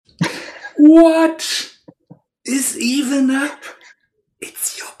What is even up?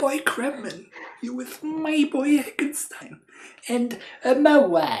 It's your boy Kremlin. You with my boy Heckenstein. And my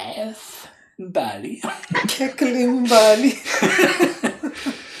wife, Bali. Heckling Bali.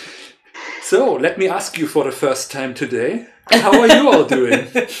 So, let me ask you for the first time today. How are you all doing?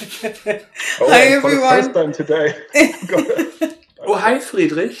 Hi, everyone. For the first time today. Oh, hi,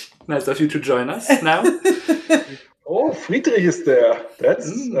 Friedrich. Nice of you to join us now. Oh, Friedrich is there. That's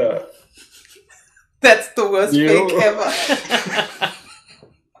That's the worst fake ever.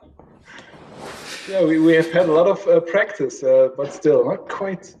 Yeah, we have had a lot of practice, but still not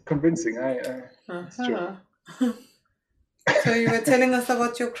quite convincing. It's true. So you were telling us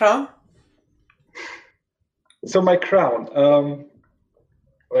about your crown? So my crown,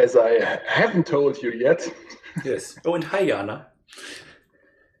 as I haven't told you yet. Yes. Oh, and hi, Jana.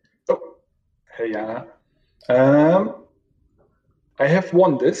 Oh, hey, Jana. I have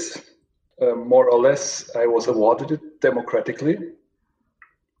won this. More or less, I was awarded it democratically.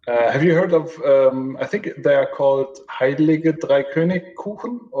 Have you heard of, I think they are called Heilige Drei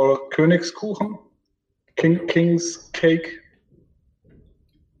Königkuchen or Königskuchen, King's Cake.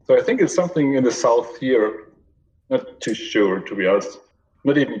 So I think it's something in the south here. Not too sure, to be honest.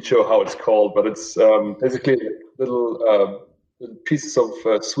 Not even sure how it's called, but it's basically little pieces of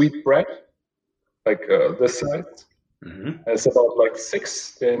sweet bread, like this size. Mm-hmm. It's about like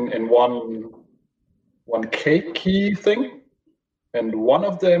 6 in one cakey thing. And one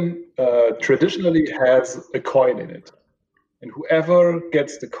of them traditionally has a coin in it. And whoever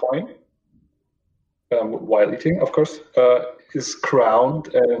gets the coin, while eating, of course, is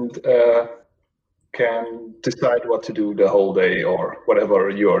crowned and can decide what to do the whole day or whatever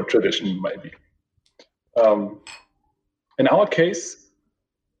your tradition might be. In our case,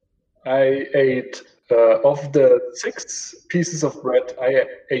 I ate, of the 6 pieces of bread, I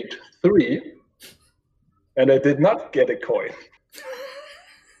ate 3, and I did not get a coin.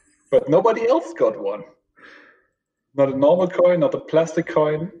 But nobody else got one. Not a normal coin, not a plastic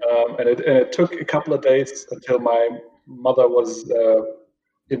coin, and it took a couple of days until my mother was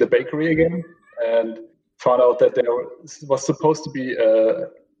in the bakery again and found out that there was supposed to be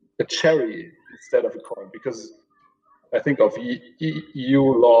a cherry instead of a coin, because I think of EU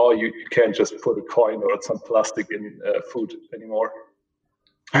law, you can't just put a coin or some plastic in food anymore.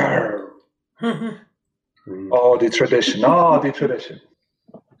 Oh, the tradition. Oh, the tradition.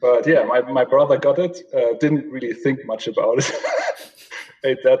 But yeah, my brother got it. Didn't really think much about it.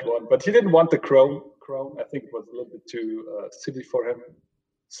 Ate that one, but he didn't want the crown. I think it was a little bit too silly for him.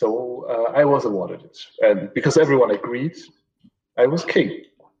 So I was awarded it, and because everyone agreed, I was king.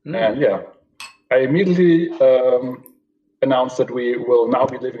 And yeah, I immediately announced that we will now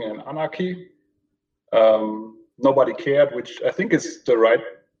be living in anarchy. Nobody cared, which I think is the right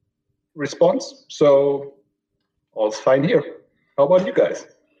response. So all's fine here. How about you guys?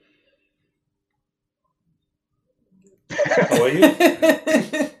 How are you?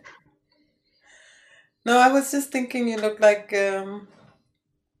 No, I was just thinking you look like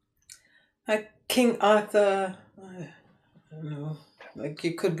King Arthur. I don't know. Like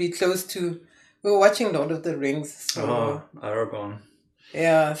you could be close to. We were watching Lord of the Rings. So, Aragorn.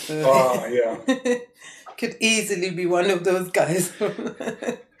 Yeah. So. Oh, yeah. Could easily be one of those guys.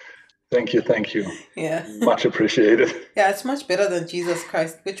 Thank you. Yeah. Much appreciated. Yeah, it's much better than Jesus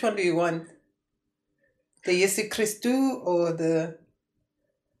Christ. Which one do you want? The Yesu Christu or the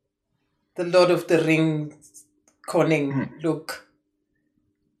Lord of the Rings conning look?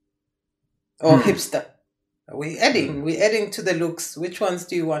 Or hipster? We're adding to the looks. Which ones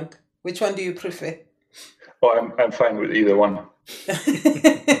do you want? Which one do you prefer? Oh, I'm fine with either one.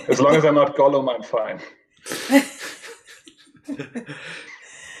 As long as I'm not Gollum, I'm fine.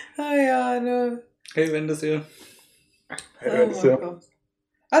 Oh yeah, no. Hey, Wendesir. Hey, my God.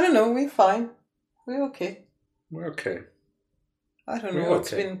 I don't know. We're fine. We're okay. We're okay. I don't know what's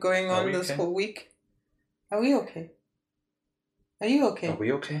been going on this whole week. Are we okay? Are you okay? Are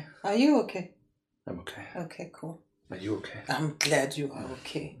we okay? Are you okay? I'm okay. Okay, cool. Are you okay? I'm glad you are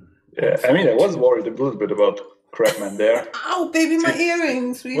okay. Yeah, I mean, I was worried a little bit about Crabman there. Ow, baby, my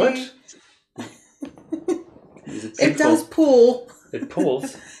earrings, really. What? It does pull. It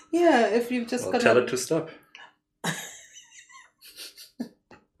pulls? Yeah, if you've just got tell it to stop.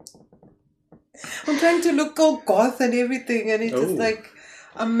 I'm trying to look all goth and everything, and it's just like,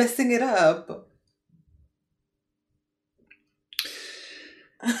 I'm messing it up.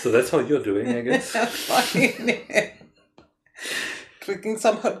 So that's how you're doing, I guess. Fine. Drinking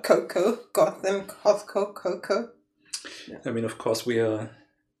some hot cocoa, goth and hot cocoa. Yeah. I mean, of course, we're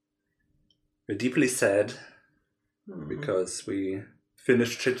deeply sad because we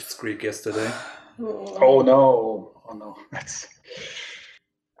finished Schitt's Creek yesterday. Oh no. That's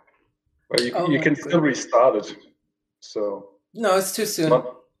well, Oh you my can still restart it. So No, it's too soon.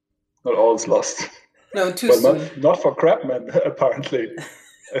 not all is lost. No, too Well, soon. not for Crabman, apparently.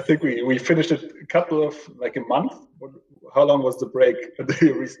 I think we finished it a couple of, like a month. How long was the break until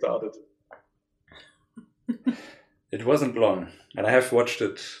you restarted? It wasn't long, and I have watched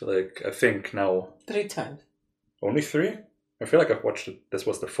it, like, I think now 3 times. only 3? I feel like I've watched it, this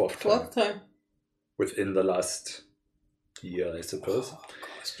was the 4th time. 4th time. Within the last year, I suppose. Oh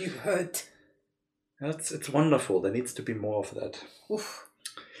gosh, you hurt. It's wonderful. There needs to be more of that. Oof.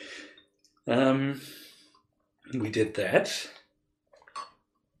 We did that.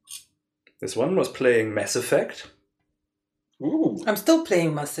 This one was playing Mass Effect. Ooh, I'm still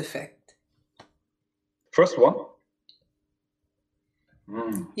playing Mass Effect. first one.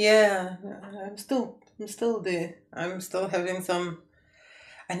 Mm. Yeah, I'm still there. I'm still having some.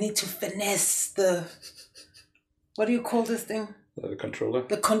 I need to finesse the. What do you call this thing? The controller.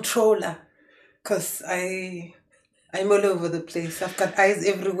 The controller, because I'm all over the place. I've got eyes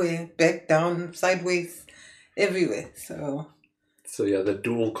everywhere, back, down, sideways, everywhere. So yeah, the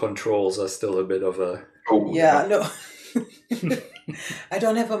dual controls are still a bit of a... Oh, yeah, no. I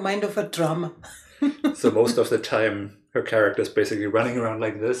don't have a mind of a drummer. So most of the time, her character is basically running around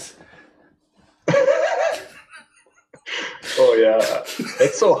like this. Oh yeah,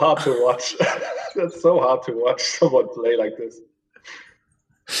 it's so hard to watch. That's so hard to watch someone play like this.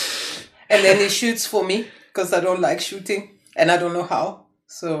 And then he shoots for me because I don't like shooting and I don't know how.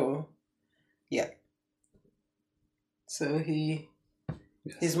 So, yeah. So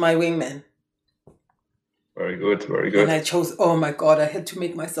he's my wingman. Very good, very And good. I chose, oh my God, I had to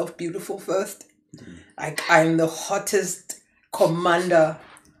make myself beautiful first. I'm the hottest commander.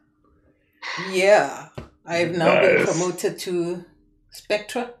 Yeah. I've now been Nice. promoted to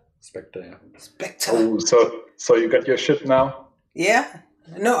Spectre. Spectre, yeah. Spectre. Oh, so you got your ship now? Yeah.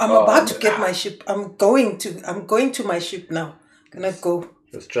 No, I'm Oh, about to get my ship. I'm going to my ship now. Gonna go.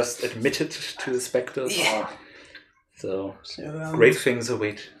 It was just admitted to the Spectres. Yeah. So, So, great things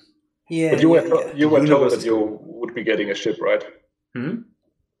await. Yeah. But you were yeah. you were The told universe that is you would be getting a ship, right? Hmm?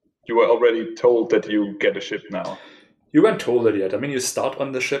 You were already told that you get a ship now. You weren't told it yet. I mean, you start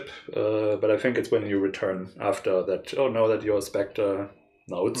on the ship, but I think it's when you return after that. Oh, now that you're a Spectre,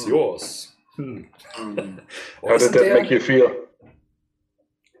 now it's yours. Or How did isn't that there? make you feel?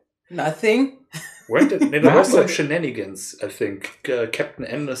 Nothing. Weren't it? There was some Nothing. shenanigans, I think. Captain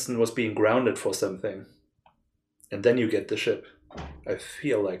Anderson was being grounded for something. And then you get the ship. I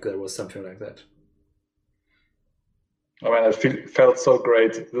feel like there was something like that. I mean, it felt so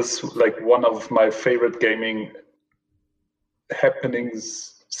great. This is like one of my favorite gaming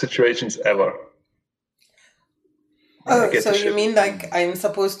happenings, situations ever. I Oh, get so the you ship. mean like I'm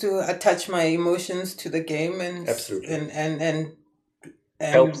supposed to attach my emotions to the game and Absolutely. and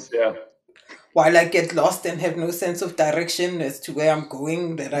Helps, yeah. while I get lost and have no sense of direction as to where I'm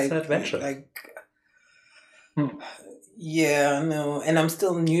going, that It's an adventure. like. Hmm. Yeah, no, and I'm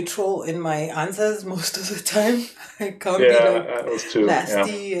still neutral in my answers most of the time. I can't be Yeah, like it was too. Yeah.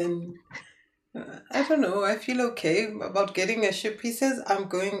 nasty and I don't know. I feel okay about getting a ship. He says I'm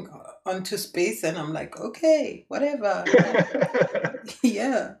going onto space, and I'm like, okay, whatever.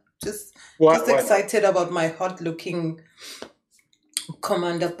 Yeah, just Why not? excited about my hot-looking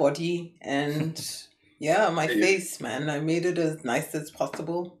commander body and yeah, my Yeah. face, man. I made it as nice as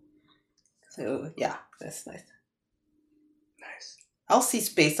possible. So yeah, that's nice. Nice. I'll see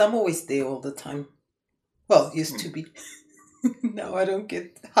space. I'm always there all the time. Well, used to be. Now I don't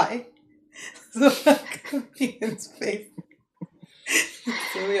get high. So I can be in space.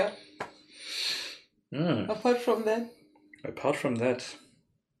 So yeah. Apart from that,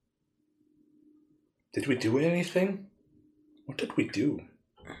 did we do anything? What did we do?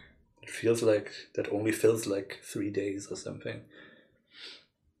 It feels like that only feels like 3 days or something.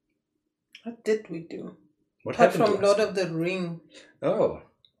 what did we do? What Apart happened? from Lord of the Ring. Oh,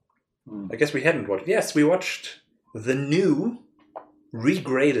 Hmm. I guess we hadn't watched. Yes, we watched the new,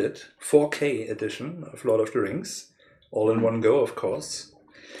 regraded 4K edition of Lord of the Rings, all in one go, of course.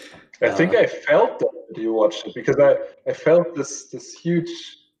 I think I felt that when you watched it because I felt this huge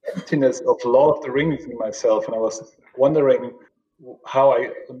emptiness of Lord of the Rings in myself, and I was wondering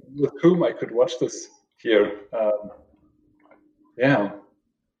with whom I could watch this here. Yeah.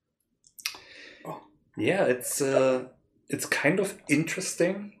 Yeah, it's kind of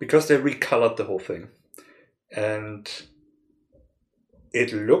interesting because they recolored the whole thing, and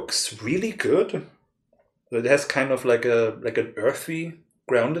it looks really good. It has kind of like an earthy,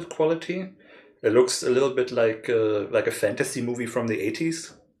 grounded quality, It looks a little bit like a fantasy movie from the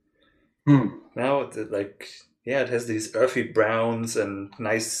 80s. Now, it has these earthy browns and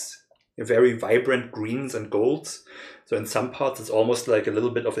nice, very vibrant greens and golds. So in some parts, it's almost like a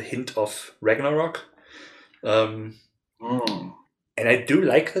little bit of a hint of Ragnarok. And I do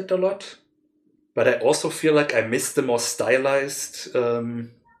like it a lot, but I also feel like I miss the more stylized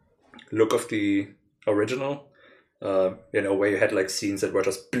look of the original. Where you had like scenes that were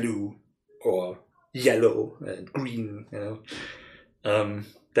just blue or yellow and green.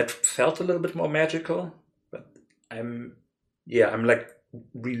 That felt a little bit more magical. But I'm like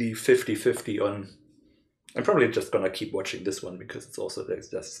really 50-50 on. I'm probably just gonna keep watching this one because it's also the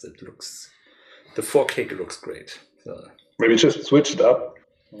 4K looks great. So. Maybe just switch it up.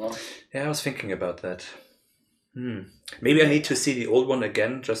 Yeah, I was thinking about that. Maybe I need to see the old one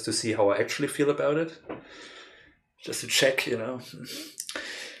again just to see how I actually feel about it. Just to check, And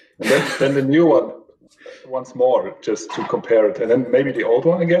then the new one once more, just to compare it, and then maybe the old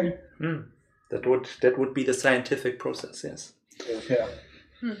one again. That would be the scientific process, yes. Yeah.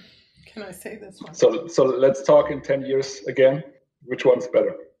 Can I say this one? So let's talk in 10 years again. Which one's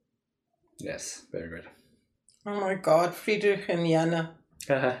better? Yes, very good. Oh my God, Friedrich and Jana.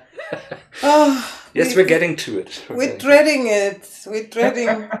 Yes, we're getting to it. We're dreading it. We're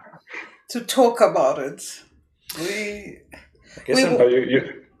dreading to talk about it. You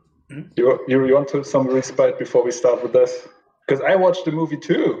want some respite before we start with this? Because I watched the movie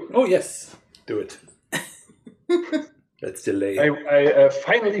too. Oh yes, do it. Let's delay. I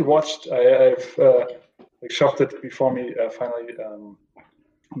finally watched. I've shoved it before me. Finally,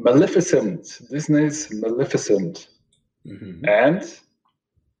 Maleficent. Disney's Maleficent, and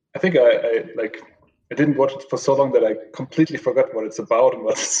I think I didn't watch it for so long that I completely forgot what it's about and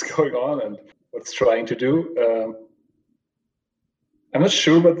what's going on and what it's trying to do. I'm not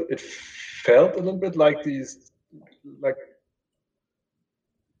sure, but it felt a little bit like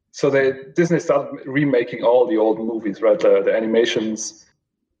Disney started remaking all the old movies, right? The animations,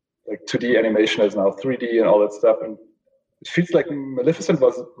 like 2D animation is now 3D and all that stuff, and it feels like Maleficent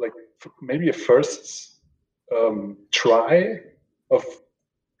was like maybe a first try of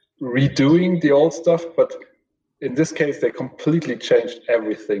redoing the old stuff, but in this case they completely changed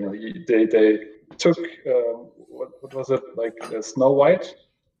everything. They took what was it, like Snow White,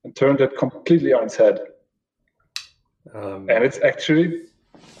 and turned it completely on its head, and it's actually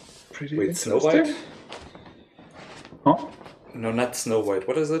pretty interesting. Snow White? Huh? No, not Snow White.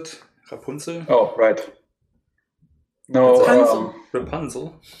 What is it? Rapunzel? Oh, right. No,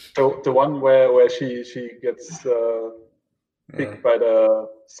 Rapunzel. The one where she gets picked by the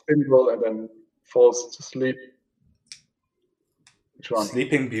spindle and then falls to sleep. Which one?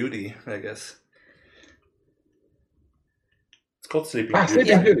 Sleeping Beauty, I guess. It's called Sleeping Beauty.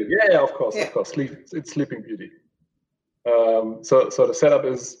 Sleeping Beauty. Yeah, of course. It's Sleeping Beauty. So the setup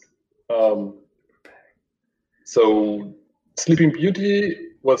is so Sleeping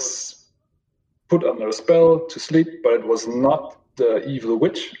Beauty was put under a spell to sleep, but it was not the evil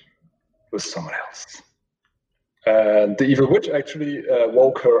witch, it was someone else. And the evil witch actually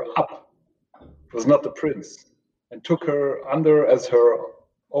woke her up. It was not the prince, and took her under as her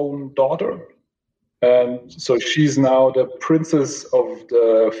own daughter. And so she's now the princess of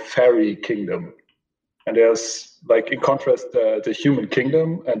the fairy kingdom. And there's, like, in contrast, the human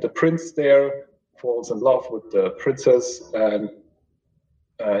kingdom, and the prince there falls in love with the princess, and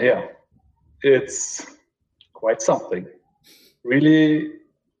it's quite something. Really,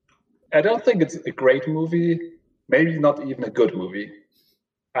 I don't think it's a great movie, maybe not even a good movie.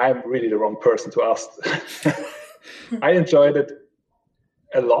 I'm really the wrong person to ask. I enjoyed it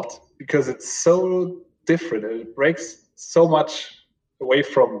a lot because it's so different, and it breaks so much away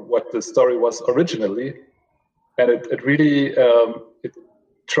from what the story was originally, and it really it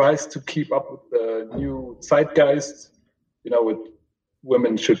tries to keep up with the new zeitgeist, with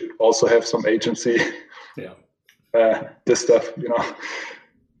women should also have some agency. Yeah. This stuff,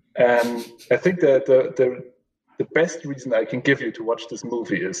 and I think that the best reason I can give you to watch this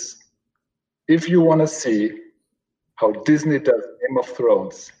movie is if you want to see how Disney does Game of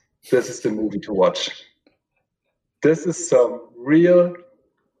Thrones, this is the movie to watch. This is some real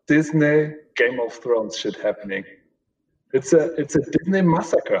Disney Game of Thrones shit happening. It's a Disney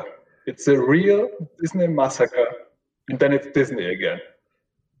massacre. It's a real Disney massacre, and then it's Disney again.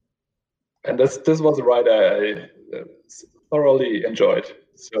 And this was a ride I thoroughly enjoyed.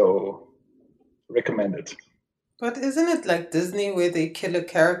 So recommend it. But isn't it like Disney where they kill a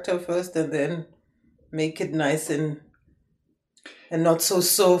character first and then make it nice and not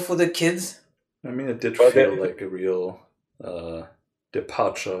so for the kids? I mean, it did feel like a real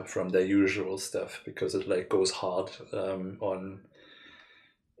departure from their usual stuff, because it like goes hard on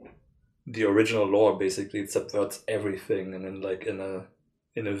the original lore. Basically, it subverts everything, and then like in a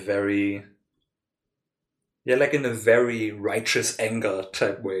very in a very righteous anger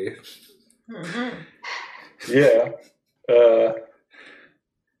type way. Yeah.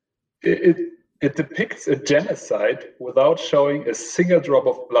 It depicts a genocide without showing a single drop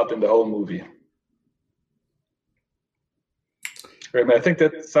of blood in the whole movie. I think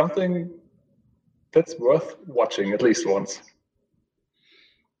that's something that's worth watching at least once.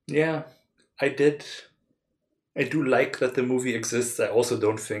 Yeah, I do like that the movie exists. I also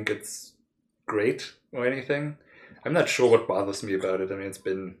don't think it's great or anything. I'm not sure what bothers me about it. I mean, it's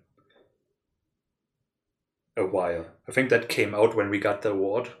been a while. I think that came out when we got the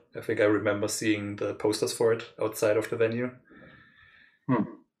award. I think I remember seeing the posters for it outside of the venue.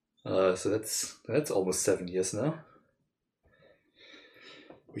 So that's almost 7 years now.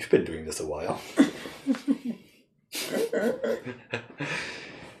 We've been doing this a while.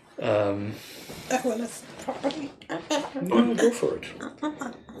 I want to properly. No, go for it.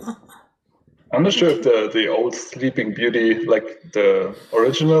 I'm not sure if the old Sleeping Beauty, like the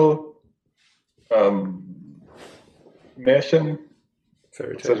original Märchen,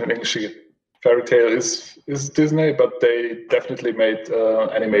 Fairy such tale. an English fairy tale is Disney, but they definitely made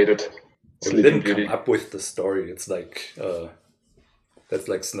animated They Sleeping didn't Beauty. come up with the story. It's like that's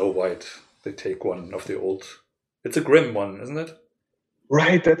like Snow White. They take one of the old. It's a Grimm one, isn't it?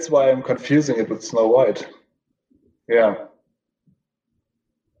 Right, that's why I'm confusing it with Snow White. Yeah.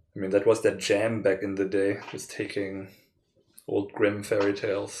 I mean, that was their jam back in the day, just taking old Grimm fairy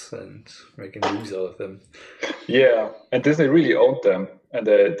tales and making movies out of them. Yeah, and Disney really owned them, and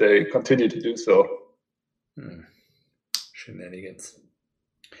they continue to do so. Shenanigans.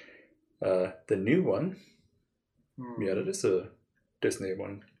 The new one, yeah, that is a Disney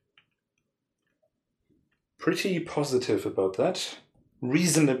one. Pretty positive about that.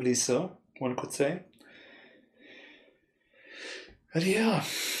 Reasonably so, one could say. But yeah.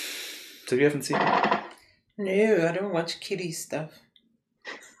 So you haven't seen it? No, I don't watch kiddie stuff.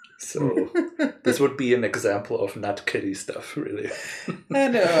 So this would be an example of not kiddie stuff, really. I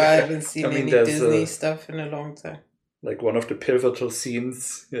know, I haven't seen any there's Disney stuff in a long time. Like one of the pivotal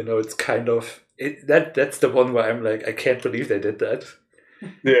scenes, it's kind of that's the one where I'm like, I can't believe they did that.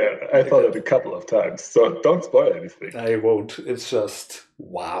 Yeah, I thought it a couple of times, so don't spoil anything. I won't. It's just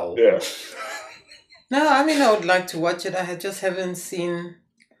wow. Yeah. No, I mean, I would like to watch it. I just haven't seen.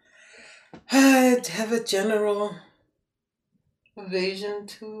 I have a general aversion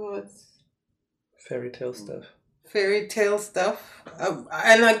towards fairy tale stuff. Fairy tale stuff,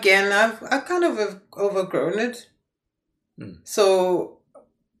 and again, I've kind of overgrown it. So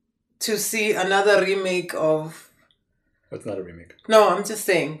to see another remake of. It's not a remake. No, I'm just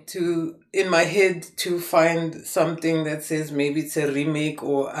saying in my head to find something that says maybe it's a remake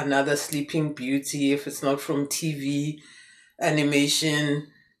or another Sleeping Beauty if it's not from TV, animation,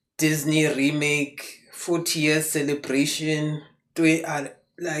 Disney remake, 40 years celebration.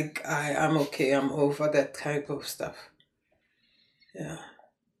 I'm okay. I'm over that type of stuff. Yeah.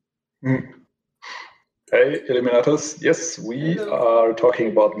 Hey, Eliminators. Yes, we are talking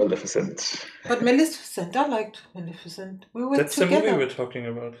about Maleficent. But Maleficent, I liked Maleficent. We were That's together. the movie we're talking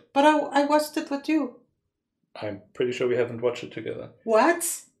about. But I watched it with you. I'm pretty sure we haven't watched it together. What?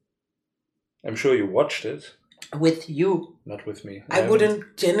 I'm sure you watched it. With you. Not with me. I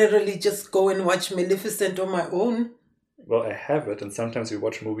wouldn't generally just go and watch Maleficent on my own. Well, I have it, and sometimes you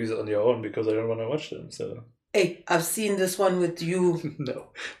watch movies on your own because I don't want to watch them, so... Hey, I've seen this one with you. No,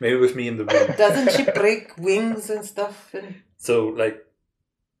 maybe with me in the room. Doesn't she break wings and stuff? So, like...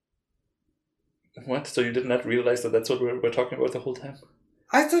 What? So you did not realize that that's what we're talking about the whole time?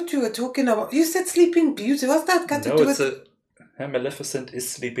 I thought you were talking about... You said Sleeping Beauty. What's that got to do with... Maleficent is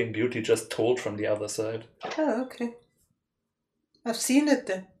Sleeping Beauty, just told from the other side. Oh, okay. I've seen it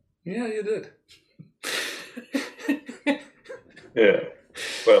then. Yeah, you did. Yeah.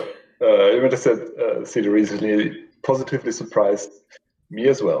 Well, I said, Cedar recently positively surprised me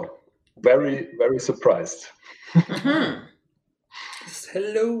as well. Very, very surprised. Mm-hmm.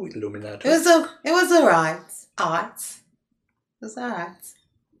 Hello, Illuminati. It was alright. It was alright.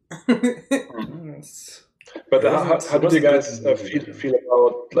 But how did you guys feel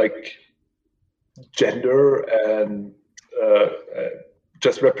about like gender and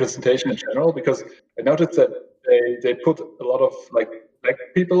just representation in general? Because I noticed that they put a lot of like black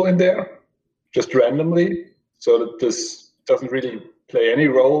people in there just randomly, so that this doesn't really play any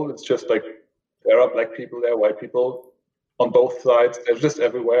role. It's just like there are black people, there are white people on both sides. They're just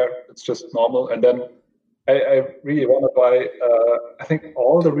everywhere. It's just normal. And then I really want to buy. I think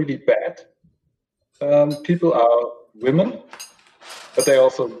all the really bad people are women, but they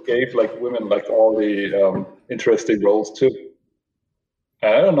also gave like women like all the interesting roles too.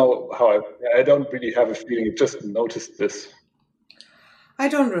 I don't know how I don't really have a feeling. I just noticed this. I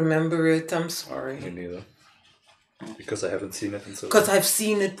don't remember it. I'm sorry. Me neither. Because I haven't seen it in so long. Because I've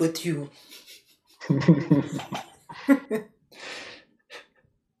seen it with you.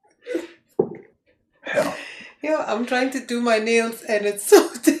 Yeah. Yeah, I'm trying to do my nails and it's so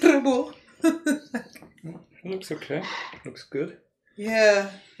terrible. It looks okay. Looks good. Yeah.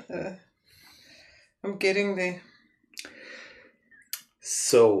 I'm getting there.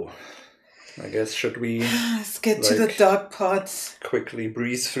 So, I guess should we... Let's get to the dark parts. Quickly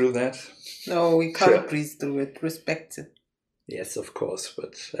breeze through that? No, we can't breeze through it. Respect it. Yes, of course,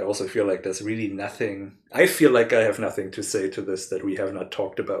 but I also feel like there's really nothing... I feel like I have nothing to say to this that we have not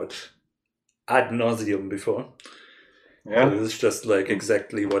talked about ad nauseum before. Yeah. It's just like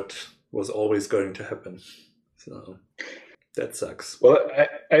exactly what was always going to happen. So that sucks. Well,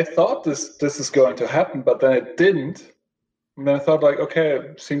 I thought this is going to happen, but then it didn't. And then I thought like,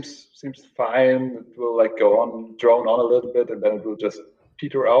 okay, seems fine. It will like go on, drone on a little bit, and then it will just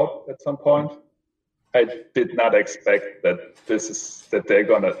peter out at some point. I did not expect that that they're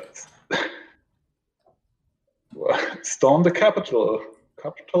gonna storm the Capitol.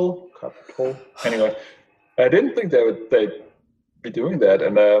 Anyway, I didn't think they'd be doing that,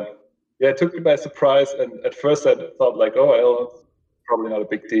 and it took me by surprise. And at first, I thought like, oh, well, it's probably not a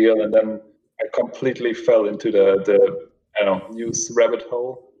big deal, and then I completely fell into the I don't know, news rabbit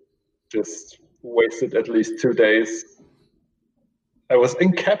hole. Just wasted at least 2 days. I was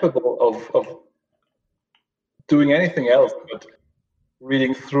incapable of doing anything else but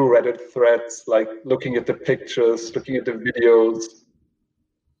reading through Reddit threads, like looking at the pictures, looking at the videos,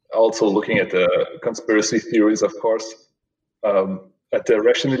 also looking at the conspiracy theories, of course, at the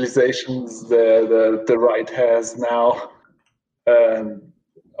rationalizations the right has now, and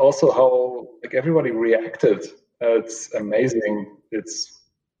also how like everybody reacted. It's amazing. It's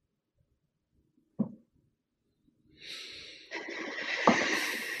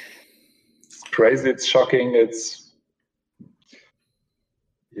crazy. It's shocking. It's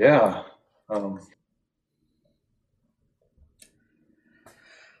yeah. Where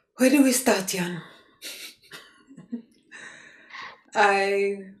do we start, Jan?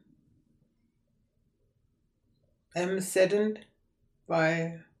 I am saddened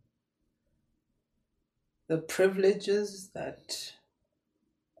by the privileges that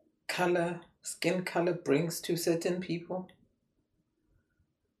skin color brings to certain people.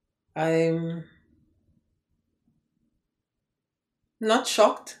 I'm not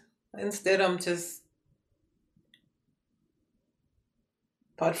shocked. Instead, I'm just,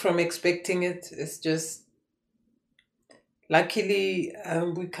 apart from expecting it, it's just, luckily,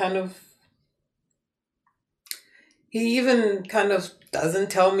 he even kind of doesn't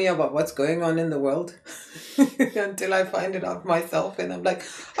tell me about what's going on in the world until I find it out myself. And I'm like,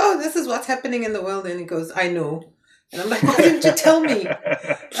 oh, this is what's happening in the world. And he goes, I know. And I'm like, why didn't you tell me?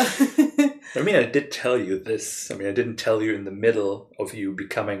 I mean, I did tell you this. I mean, I didn't tell you in the middle of you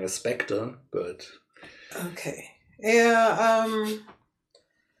becoming a Spectre, but... Okay. Yeah,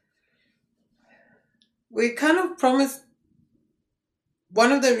 we kind of promised...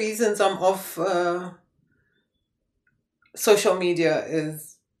 One of the reasons I'm off social media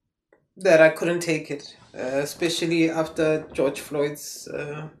is that I couldn't take it, especially after George Floyd's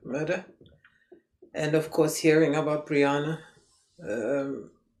murder. And of course, hearing about Breonna. And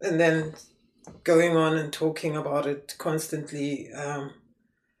then going on and talking about it constantly.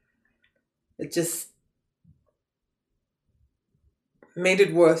 It just made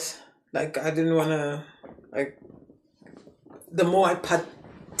it worse. Like, I didn't want to... Like, the more I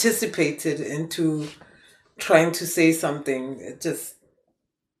participated into trying to say something, it just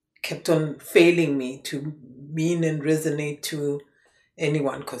kept on failing me to mean and resonate to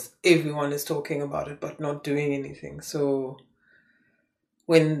anyone, because everyone is talking about it but not doing anything. So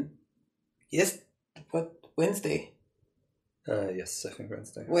Wednesday? Yes, I think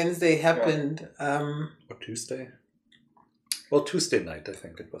Wednesday. Wednesday happened. Or Tuesday? Well, Tuesday night, I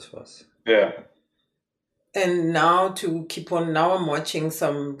think it was for us. Yeah. And now to keep on, now I'm watching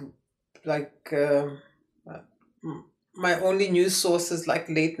some, like, my only news source is like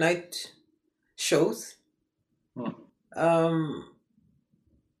late night shows.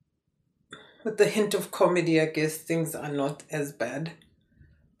 With the hint of comedy, I guess things are not as bad.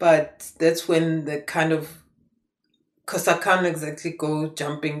 But that's when the kind of, because I can't exactly go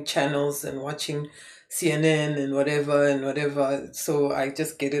jumping channels and watching CNN and whatever. So I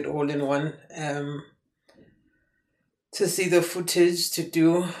just get it all in one. to see the footage to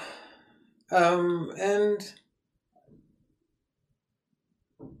do, and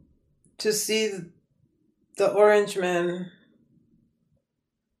to see the Orange Man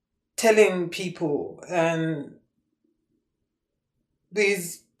telling people, and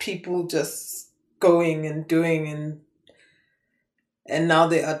these people just going and doing, and now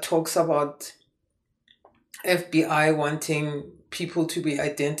there are talks about FBI wanting people to be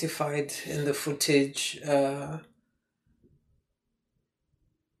identified in the footage.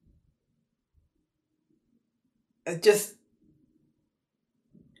 Just,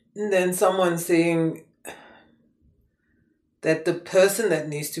 and then someone saying that the person that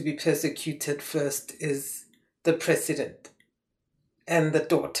needs to be persecuted first is the president and the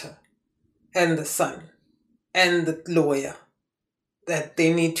daughter and the son and the lawyer, that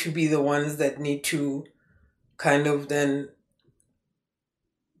they need to be the ones that need to kind of then,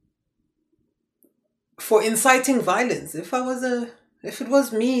 for inciting violence. If it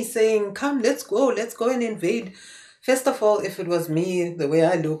was me saying, come, let's go and invade. First of all, if it was me, the way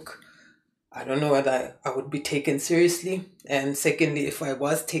I look, I don't know whether I would be taken seriously. And secondly, if I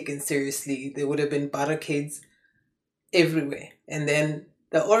was taken seriously, there would have been barricades everywhere. And then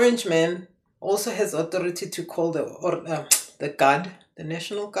the Orange Man also has authority to call the guard, the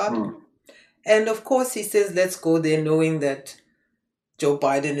National Guard. And of course, he says, let's go there, knowing that Joe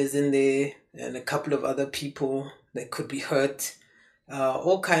Biden is in there and a couple of other people that could be hurt.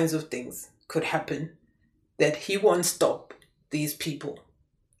 All kinds of things could happen, that he won't stop these people.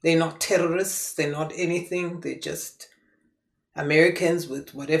 They're not terrorists. They're not anything. They're just Americans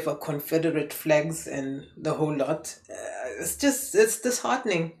with whatever Confederate flags and the whole lot. It's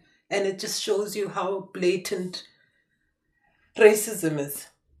disheartening. And it just shows you how blatant racism is.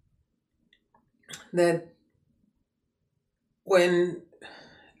 That when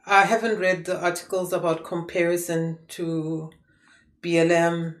I haven't read the articles about comparison to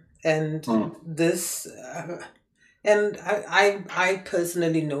BLM and this, and I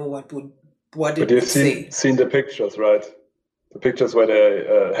personally know what it would say. You've seen the pictures, right? The pictures where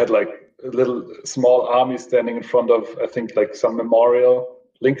they had like a little small army standing in front of, I think, like some memorial,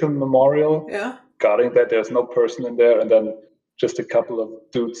 Lincoln Memorial. Yeah. Guarding that, there's no person in there, and then just a couple of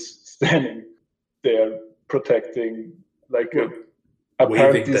dudes standing there protecting like a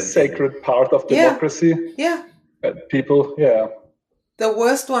apparently sacred part of democracy. Yeah. People, yeah. The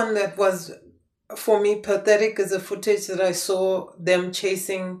worst one that was, for me, pathetic is the footage that I saw them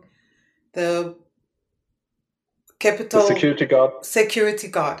chasing the Capitol security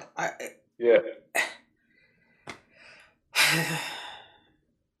guard. Yeah.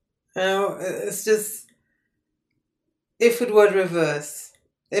 It's just, if it were reverse.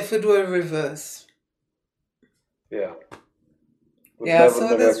 Yeah.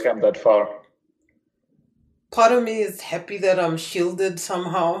 Never come that far. Part of me is happy that I'm shielded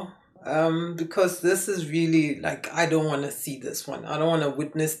somehow, because this is really like, I don't want to see this one. I don't want to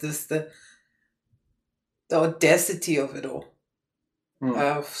witness this, the audacity of it all.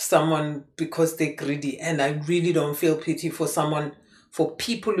 Of someone, because they're greedy. And I really don't feel pity for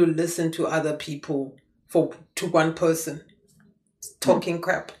people who listen to other people, to one person talking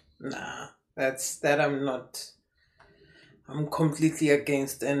crap. Nah, I'm completely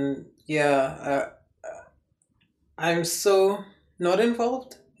against. And yeah, I'm so not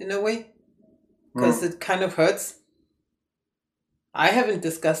involved in a way, because it kind of hurts. I haven't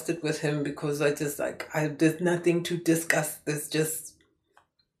discussed it with him because there's nothing to discuss. There's just...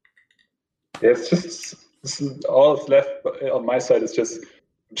 It's just all that's left on my side is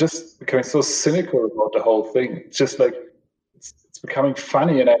just becoming so cynical about the whole thing. It's just like, it's becoming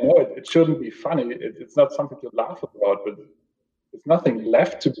funny, and I know it shouldn't be funny. It's not something to laugh about, but there's nothing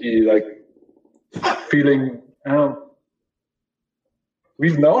left to be like feeling...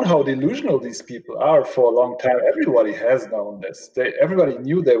 We've known how delusional these people are for a long time. Everybody has known this. Everybody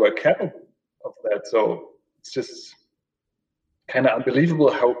knew they were capable of that. So it's just kind of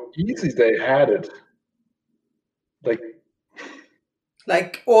unbelievable how easy they had it.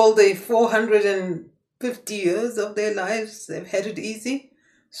 Like all the 450 years of their lives, they've had it easy.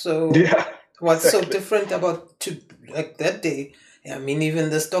 So yeah, what's so different about that day? I mean,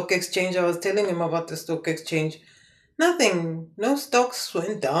 even the stock exchange, I was telling him about the stock exchange. Nothing. No stocks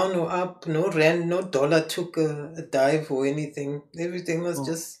went down or up. No rand, no dollar took a dive or anything. Everything was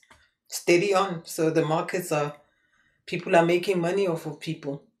just steady on. So the markets people are making money off of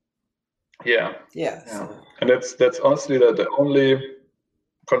people. Yeah. Yeah. So. And that's honestly the only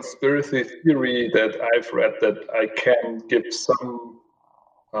conspiracy theory that I've read that I can give some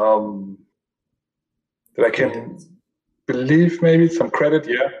that I can believe, maybe some credit.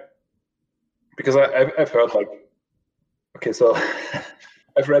 Yeah. Because I've heard like Okay, so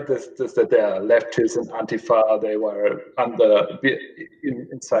I've read this that they are leftists and Antifa. They were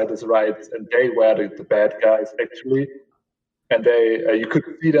inside this riot, and they were the bad guys actually. And they you could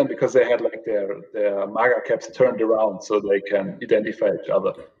see them because they had like their MAGA caps turned around so they can identify each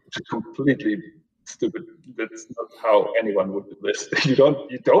other, which is completely stupid. That's not how anyone would do this. You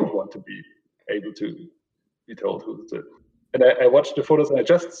don't want to be able to be told who's it. And I watched the photos and I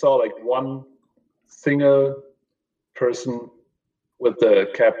just saw like one single person with the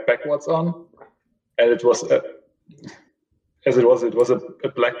cap backwards on, and it was a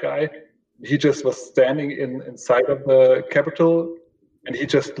black guy. He just was standing inside of the Capitol, and he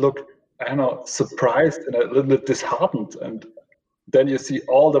just looked, I don't know, surprised and a little bit disheartened. And then you see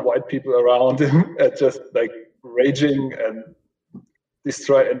all the white people around him just like raging and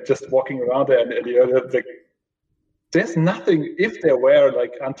destroy and just walking around there. And like, there's nothing, if there were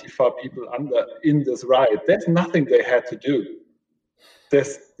like Antifa people in this riot, there's nothing they had to do.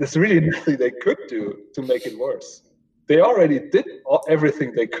 There's really nothing they could do to make it worse. They already did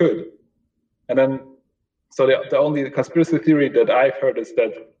everything they could. And then, so the only conspiracy theory that I've heard is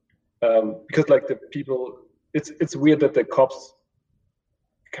that because like the people, it's weird that the cops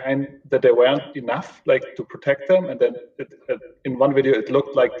that they weren't enough like to protect them, and then in one video it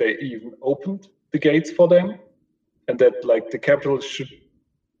looked like they even opened the gates for them, and that like the Capitol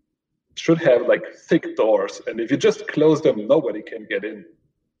should have like thick doors, and if you just close them, nobody can get in.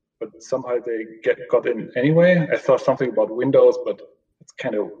 But somehow they got in anyway. I thought something about windows, but it's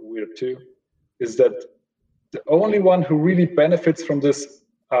kind of weird too. Is that the only one who really benefits from this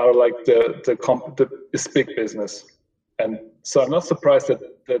are like is big business, and so I'm not surprised that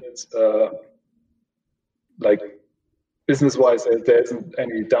like business-wise there isn't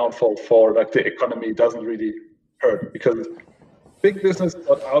any downfall for like the economy doesn't really hurt, because big business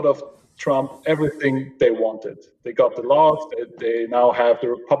got out of Trump everything they wanted. They got the laws. They now have, the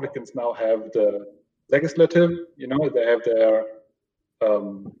Republicans now have the legislative. You know, they have their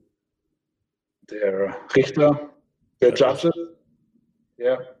Richter, their judges.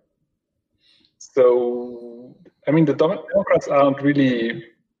 Yeah. So, I mean, the Democrats aren't really,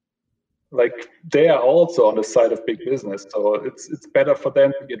 like, they are also on the side of big business. So it's better for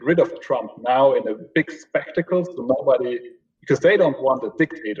them to get rid of Trump now in a big spectacle, so nobody, because they don't want a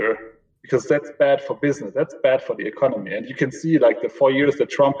dictator, because that's bad for business, that's bad for the economy. And you can see, like, the 4 years that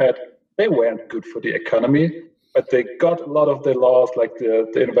Trump had, they weren't good for the economy, but they got a lot of the laws, like the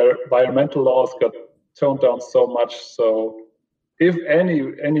environmental laws got toned down so much. So if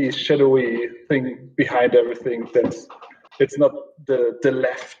any shadowy thing behind everything, it's not the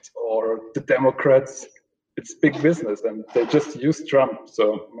left or the Democrats, it's big business, and they just use Trump.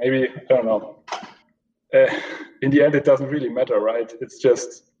 So maybe, I don't know, in the end it doesn't really matter, right? It's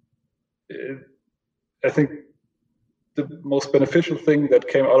just, I think the most beneficial thing that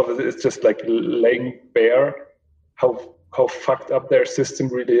came out of it is just like laying bare how fucked up their system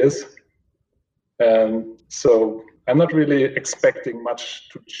really is. And so I'm not really expecting much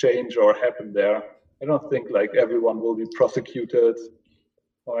to change or happen there. I don't think like everyone will be prosecuted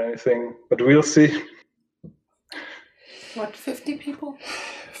or anything, but we'll see. What, 50 people?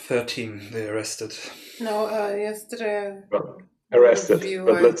 13 they arrested. No, yesterday. Well, arrested,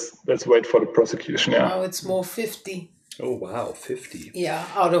 but let's wait for the prosecution. Yeah. Now it's more 50. Oh wow, 50. Yeah,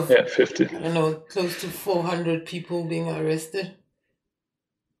 out of 50. I don't know, close to 400 people being arrested.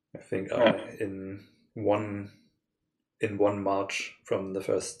 I think in one march from the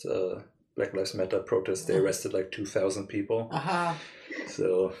first Black Lives Matter protest, they arrested like 2,000 people. Aha.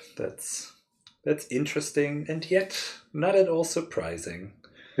 So that's interesting, and yet not at all surprising.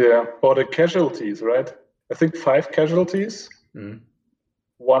 Yeah, or the casualties, right? I think 5 casualties. Mm.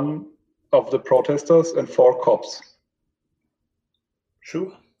 1 of the protesters and 4 cops.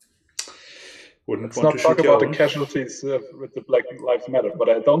 Sure. Wouldn't Let's want not to talk shoot about your the own. casualties with the Black Lives Matter, but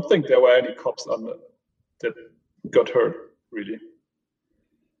I don't think there were any cops that got hurt, really.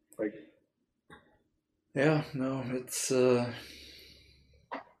 Like, Yeah, no, it's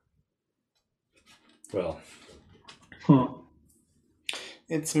well,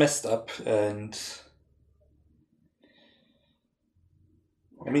 it's messed up, and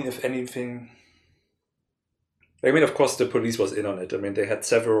I mean, if anything, I mean, of course, the police was in on it. I mean, they had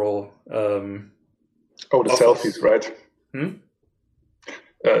several. the selfies, right?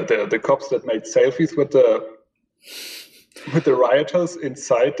 The cops that made selfies with the rioters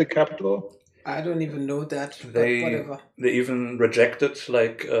inside the Capitol. I don't even know that. But They whatever. even rejected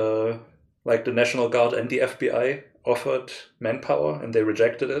like the National Guard and the FBI offered manpower, and they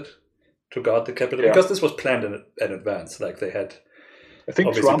rejected it to guard the Capitol because this was planned in advance. Like they had I think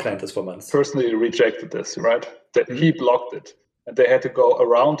obviously Trump planned this for months. personally rejected this, right? he blocked it, and they had to go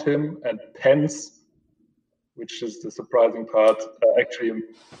around him. And Pence, which is the surprising part, actually.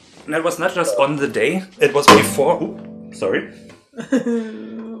 That was not just on the day; it was before. Ooh, sorry.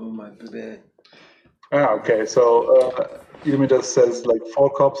 Oh my baby. Okay. So Ilmidas says like 4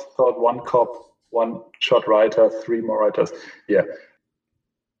 cops thought 1 cop, 1 shot Reiter, 3 more writers. Yeah.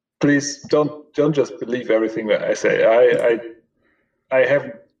 Please don't just believe everything that I say. I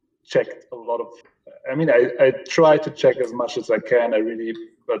haven't checked a lot of. I mean, I try to check as much as I can.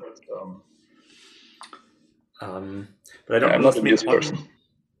 But I don't. I'm not a news person.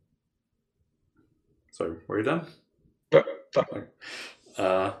 Sorry, were you done? Yeah.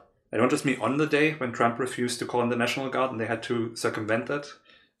 I don't just mean on the day when Trump refused to call in the National Guard and they had to circumvent that.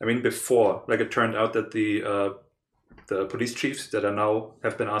 I mean before, like it turned out that the police chiefs that are now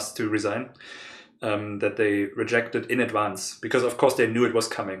have been asked to resign, that they rejected in advance because of course they knew it was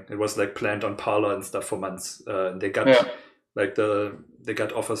coming. It was like planned on Parler and stuff for months. They got they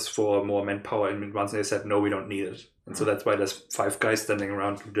got offers for more manpower in advance and they said no, we don't need it. And so that's why there's 5 guys standing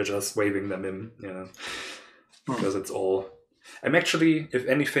around. They're just waving them in, because it's all. I'm actually, if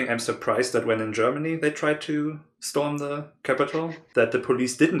anything, I'm surprised that when in Germany they tried to storm the Capitol, that the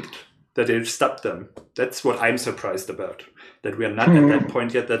police didn't, that they stopped them. That's what I'm surprised about. That we are not at that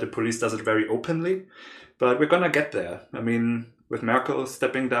point yet, that the police does it very openly, but we're gonna get there. I mean, with Merkel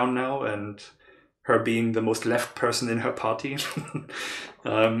stepping down now and her being the most left person in her party,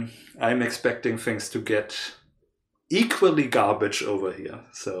 I'm expecting things to get equally garbage over here.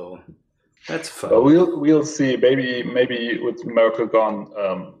 So that's fun. We'll see. Maybe with Merkel gone,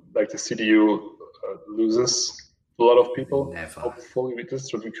 like the CDU loses a lot of people. Never. Hopefully, this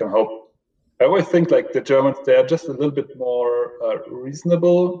is what we can hope. I always think like the Germans, they are just a little bit more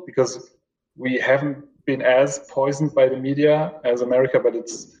reasonable because we haven't been as poisoned by the media as America. But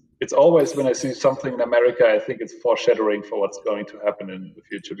it's always when I see something in America, I think it's foreshadowing for what's going to happen in the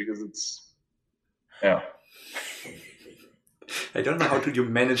future because it's, yeah. I don't know how you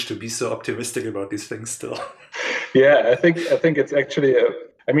manage to be so optimistic about these things still. Yeah, I think it's actually.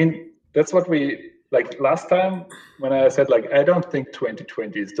 I mean, that's what we like last time when I said like I don't think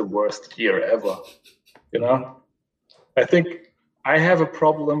 2020 is the worst year ever. I think I have a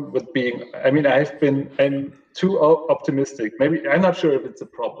problem with being. I mean, I'm too optimistic. Maybe I'm not sure if it's a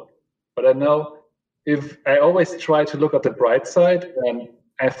problem, but I know if I always try to look at the bright side, and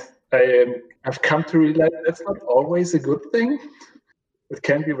I've come to realize that's not always a good thing. It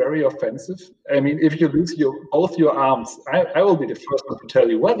can be very offensive. I mean, if you lose both your arms, I will be the first one to tell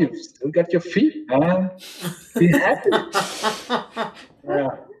you, well, you've still got your feet, man. Be happy. Yeah,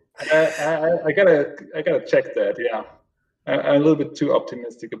 I gotta check that. Yeah, I'm a little bit too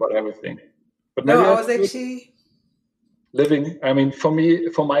optimistic about everything. But maybe I was actually living. I mean, for me,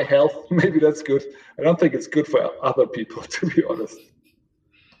 for my health, maybe that's good. I don't think it's good for other people, to be honest.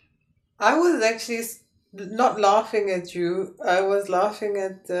 I was actually not laughing at you. I was laughing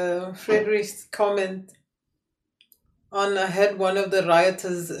at Friedrich's comment on had one of the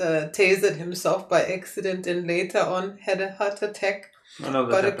rioters tasered himself by accident and later on had a heart attack.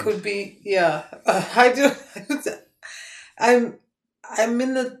 But it could be, yeah. I'm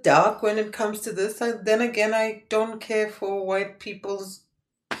in the dark when it comes to this. Then again, I don't care for white people's.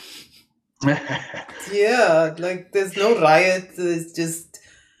 Yeah, like there's no riot. There's just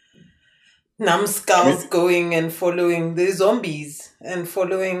numbskulls going and following the zombies and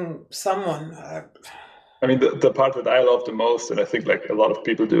following someone. I mean, the part that I love the most, and I think like a lot of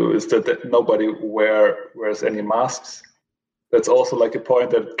people do, is that nobody wears any masks. That's also like a point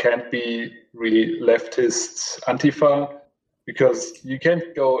that can't be really leftist Antifa, because you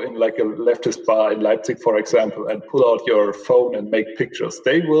can't go in like a leftist bar in Leipzig, for example, and pull out your phone and make pictures.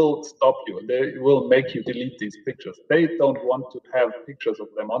 They will stop you and they will make you delete these pictures. They don't want to have pictures of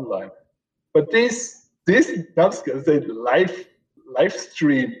them online. But these numbskulls, they live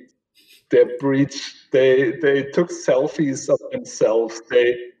stream their breach. They took selfies of themselves.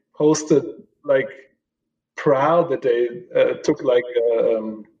 They posted like proud that they took like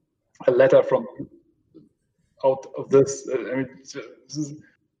a letter from out of this. I mean, this is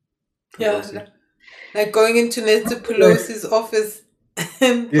like going into Nancy Pelosi's office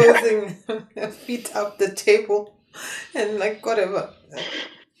and posing feet up the table and like whatever.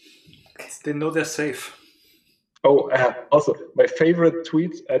 They know they're safe. Oh, also my favorite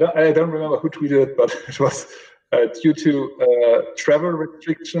tweet. I don't remember who tweeted it, but it was due to travel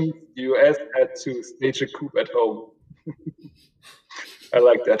restrictions. The US had to stage a coup at home. I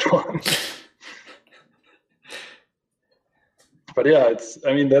like that one. But yeah,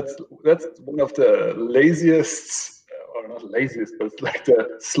 I mean that's one of the laziest, or not laziest, but it's like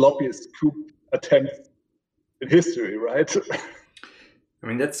the sloppiest coup attempts in history, right? I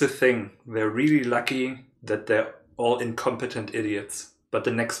mean, that's the thing. They're really lucky that they're all incompetent idiots, but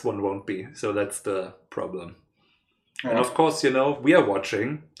the next one won't be. So that's the problem. And of course, we are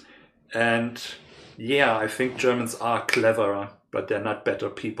watching, and yeah, I think Germans are cleverer, but they're not better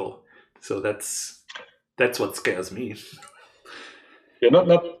people. So that's what scares me. Yeah,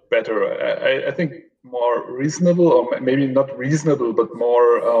 not better. I think more reasonable, or maybe not reasonable, but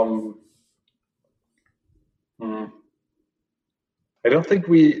more. I don't think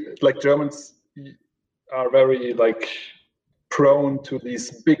we, like Germans, are very prone to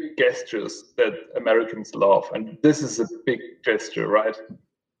these big gestures that Americans love, and this is a big gesture, right?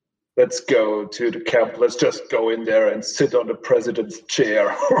 Let's go to the camp. Let's just go in there and sit on the president's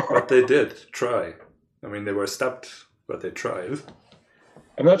chair. But they did try. I mean, they were stopped, but they tried.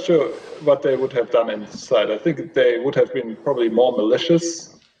 I'm not sure what they would have done inside. I think they would have been probably more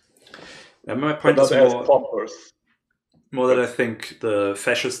malicious. And my point is more that I think the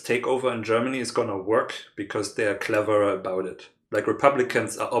fascist takeover in Germany is going to work because they're cleverer about it. Like,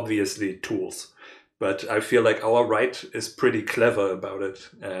 Republicans are obviously tools, but I feel like our right is pretty clever about it.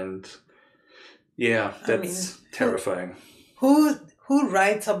 And yeah, that's terrifying. Who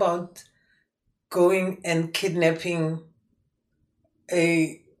writes about going and kidnapping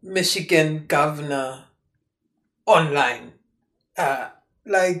a Michigan governor online?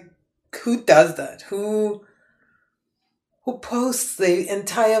 Who does that? Who posts the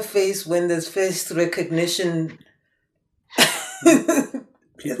entire face when there's face recognition?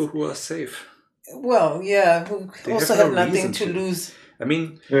 People who are safe. Well, yeah, who they also have nothing to lose. I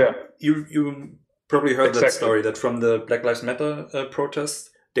mean, you probably heard that story, that from the Black Lives Matter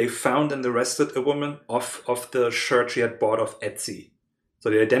protest, they found and arrested a woman of the shirt she had bought off Etsy. So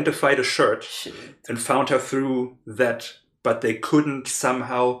they identified a shirt and found her through that, but they couldn't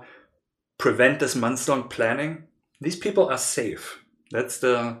somehow prevent this months-long planning. These people are safe. That's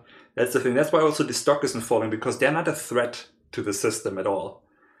the thing. That's why also the stock isn't falling, because they're not a threat to the system at all.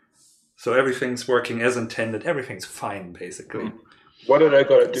 So everything's working as intended. Everything's fine, basically. What are they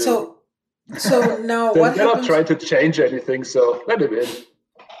going to do? So now what happens? They're not trying to change anything, so let them in.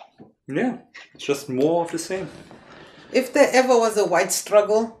 Yeah, it's just more of the same. If there ever was a white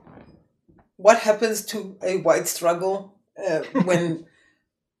struggle, what happens to a white struggle when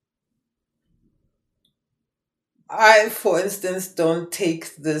I, for instance, don't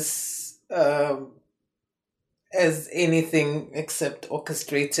take this as anything except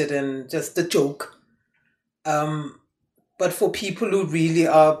orchestrated and just a joke. But for people who really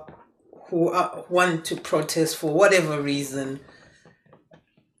want to protest for whatever reason,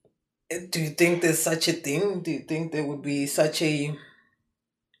 do you think there's such a thing? Do you think there would be such a...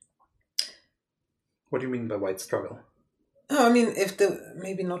 What do you mean by white struggle? I mean,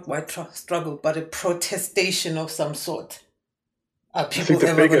 maybe not white struggle, but a protestation of some sort. Are people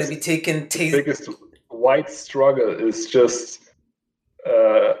ever going to be taken? The biggest white struggle is just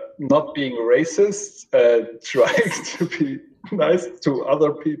not being racist, trying to be nice to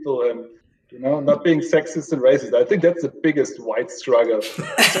other people, and not being sexist and racist. I think that's the biggest white struggle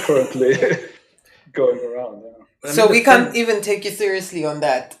currently going around. Yeah. So we can't even take you seriously on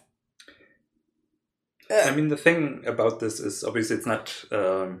that. I mean, the thing about this is obviously it's not.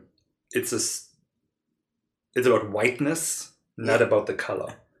 It's about whiteness, not about the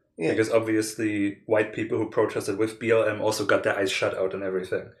color. Yeah. Because obviously white people who protested with BLM also got their eyes shut out and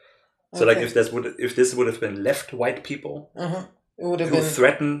everything. So like if this would have been left white people it would have who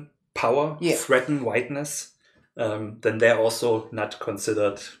threaten power, threaten whiteness, then they're also not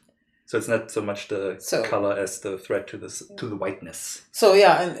considered. So it's not so much the color as the threat to the whiteness. So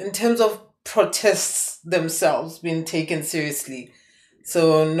yeah, in terms of protests themselves being taken seriously,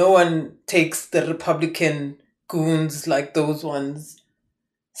 so no one takes the Republican goons like those ones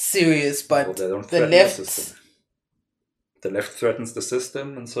serious, but they don't threaten the system. The left threatens the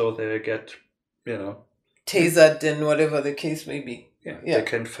system, and so they get, tasered and whatever the case may be. Yeah, they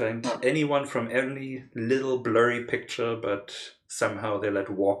can find anyone from any little blurry picture, but somehow they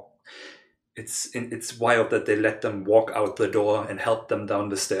let walk. It's wild that they let them walk out the door and help them down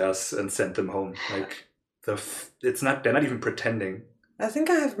the stairs and send them home. Like they're not even pretending. I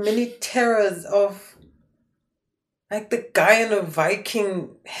think I have many terrors of like the guy in a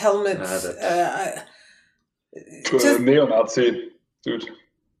Viking helmet. Just neo-Nazi dude.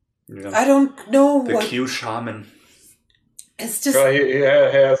 Yeah. I don't know the Q shaman. It's just he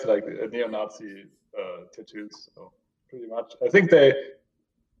has like a neo-Nazi tattoos, so pretty much. I think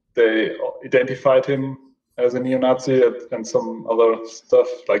they identified him as a neo-Nazi and some other stuff.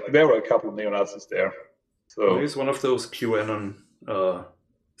 Like there were a couple of neo-Nazis there. So he's one of those QAnon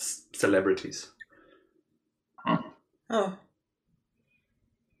celebrities. Oh,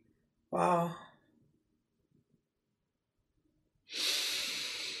 wow.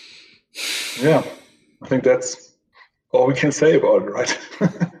 Yeah, I think that's all we can say about it, right?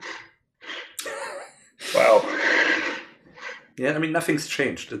 Wow. Yeah, I mean, nothing's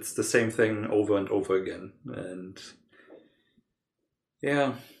changed. It's the same thing over and over again. And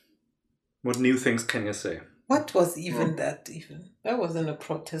yeah, what new things can you say? What was even that? That wasn't a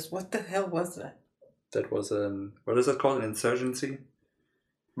protest. What the hell was that? That was what is it called? An insurgency?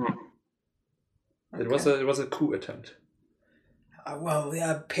 Okay. It was a coup attempt. Well,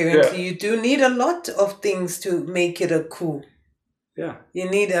 yeah, apparently you do need a lot of things to make it a coup. Yeah. You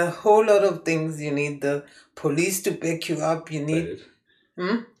need a whole lot of things. You need the police to back you up. You need...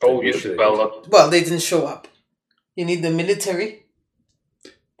 Oh, yes. Well, they didn't show up. You need the military.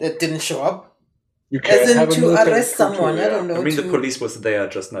 That didn't show up. You can As in have a to arrest someone. I don't know. I mean, the police was there,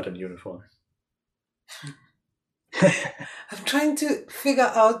 just not in uniform. I'm trying to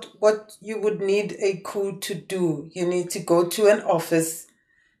figure out what you would need a coup to do. You need to go to an office,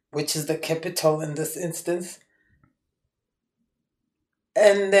 which is the capital in this instance,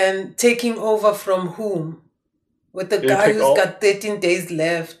 and then taking over from whom? With the guy who's got 13 days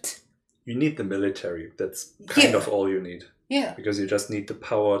left. You need the military. That's kind of all you need. Yeah. Because you just need the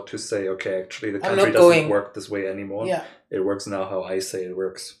power to say, okay, actually the country doesn't work this way anymore. Yeah. It works now how I say it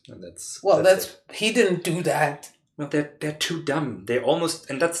works. And that's he didn't do that. No, they're too dumb. They almost,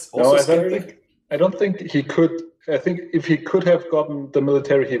 and that's also scary. I don't think he could. I think if he could have gotten the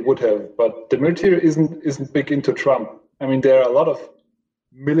military, he would have. But the military isn't big into Trump. I mean, there are a lot of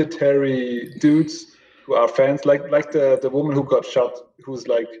military dudes who are fans, like the woman who got shot, who's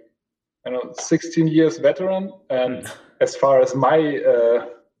like, 16 years veteran. And as far as my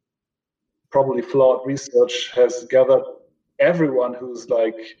probably flawed research has gathered, everyone who's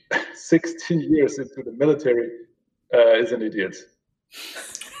like 16 years into the military is an idiot.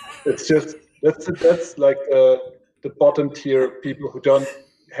 It's just that's like the bottom tier people who don't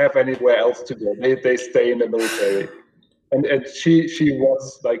have anywhere else to go. They stay in the military, and she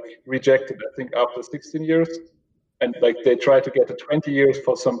was like rejected, I think, after 16 years, and like they try to get to 20 years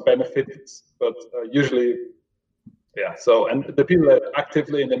for some benefits, but usually, yeah. So and the people that are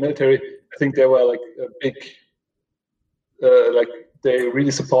actively in the military, I think they were like a big, like. They really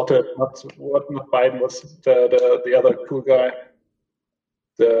supported not Biden was the other cool guy,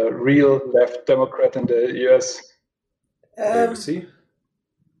 the real left Democrat in the US. AOC?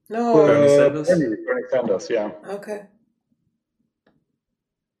 No. Bernie Sanders? Bernie Sanders, yeah. Okay.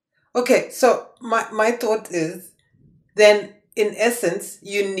 Okay, so my thought is, then in essence,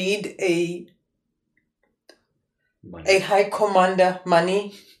 you need a high commander,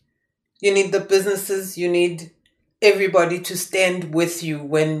 money. You need the businesses, you need everybody to stand with you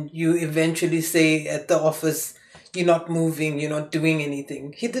when you eventually say at the office, you're not moving, you're not doing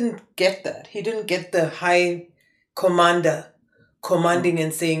anything. He didn't get that. He didn't get the high commander commanding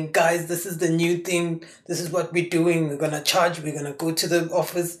and saying, guys, this is the new thing. This is what we're doing. We're going to charge. We're going to go to the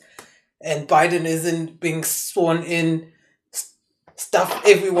office. And Biden isn't being sworn in. Stuff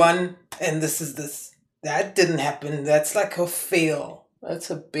everyone. And this is this. That didn't happen. That's like a fail. That's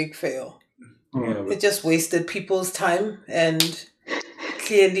a big fail. Yeah, it just wasted people's time, and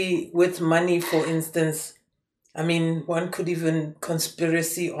clearly with money, for instance, I mean, one could even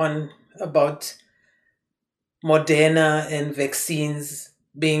conspiracy on about Moderna and vaccines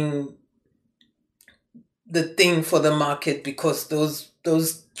being the thing for the market because those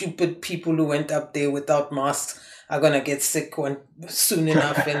stupid people who went up there without masks are going to get sick soon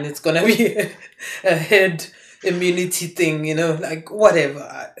enough and it's going to be a herd immunity thing, like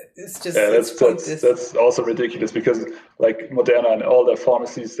whatever. It's just that's also ridiculous because like Moderna and all the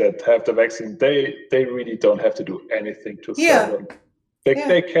pharmacies that have the vaccine, they really don't have to do anything to sell them.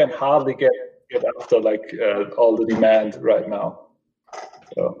 They can hardly get after like all the demand right now.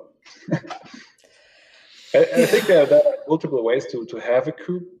 So I think there are multiple ways to have a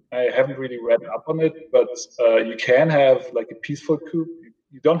coup. I haven't really read up on it, but you can have like a peaceful coup.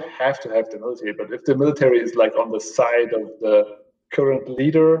 You don't have to have the military, but if the military is like on the side of the current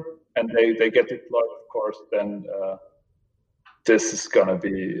leader and they get deployed, of course, then this is gonna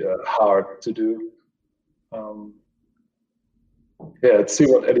be hard to do. Let's see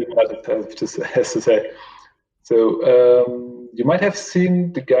what Eddie has to say. So you might have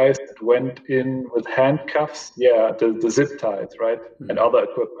seen the guys that went in with handcuffs, the zip ties, right, and other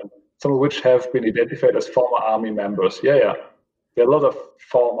equipment, some of which have been identified as former army members. Yeah. There are a lot of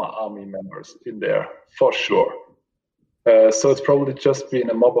former army members in there, for sure. So it's probably just been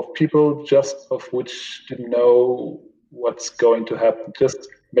a mob of people, just of which didn't know what's going to happen, just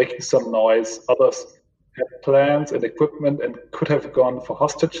making some noise. Others had plans and equipment and could have gone for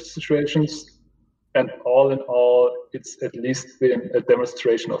hostage situations. And all in all, it's at least been a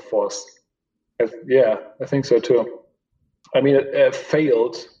demonstration of force. Yeah, I think so too. I mean, a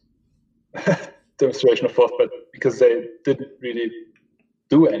failed demonstration of force, but because they didn't really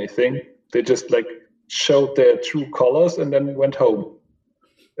do anything, they just like showed their true colors and then went home,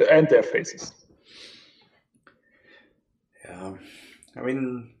 and their faces. Yeah, I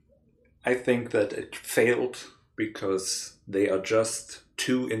mean, I think that it failed because they are just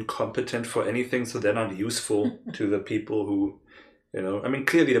too incompetent for anything, so they're not useful to the people who, I mean,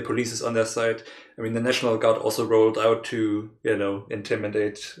 clearly the police is on their side. I mean, the National Guard also rolled out to,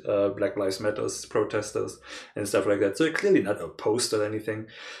 intimidate Black Lives Matters protesters and stuff like that. So they're clearly not opposed or anything.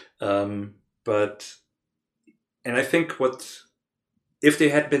 And I think if they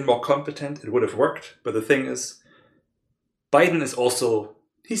had been more competent, it would have worked. But the thing is, Biden is also,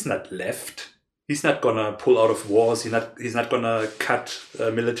 he's not left. He's not gonna pull out of wars. He's not gonna cut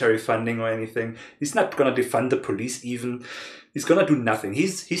military funding or anything. He's not gonna defund the police even. He's gonna do nothing.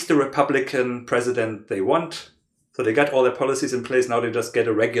 He's the Republican president they want. So they got all their policies in place. Now they just get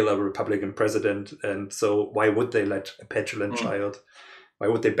a regular Republican president. And so why would they let a petulant child? Why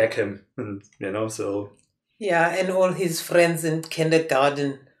would they back him? And so. Yeah, and all his friends in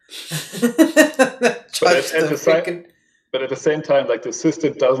kindergarten. But at the same time, like, the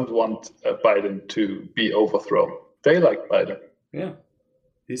system doesn't want Biden to be overthrown. They like Biden. Yeah.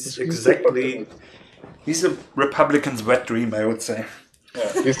 He's a Republican's wet dream, I would say.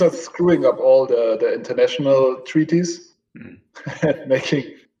 Yeah, he's not screwing up all the international treaties,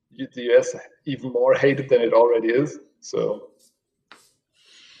 making the US even more hated than it already is. So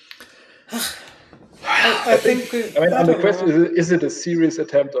I think the question is it a serious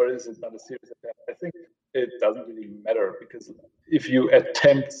attempt or is it not a serious attempt? I think it doesn't really matter, because if you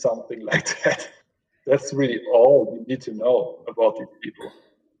attempt something like that, that's really all you need to know about these people.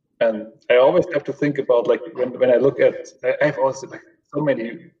 And I always have to think about, like, when I look at, I have also like so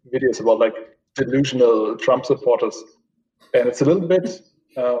many videos about like delusional Trump supporters, and it's a little bit,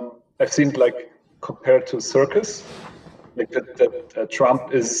 I've seen like compared to circus, like that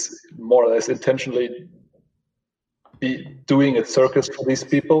Trump is more or less intentionally doing a circus for these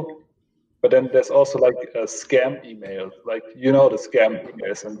people. But then there's also like a scam email, like, the scam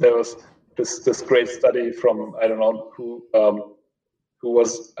emails. And there was this great study from, I don't know who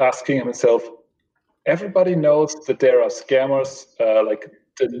was asking himself, everybody knows that there are scammers, like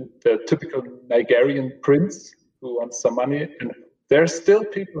the typical Nigerian prince who wants some money. And there are still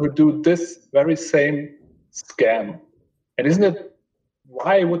people who do this very same scam. And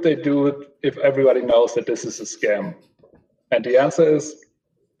why would they do it if everybody knows that this is a scam? And the answer is,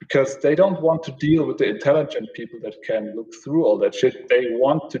 because they don't want to deal with the intelligent people that can look through all that shit. They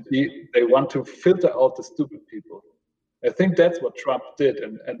want to filter out the stupid people. I think that's what Trump did,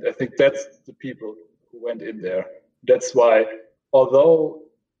 and I think that's the people who went in there. That's why, although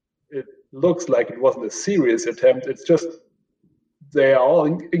it looks like it wasn't a serious attempt, it's just they are all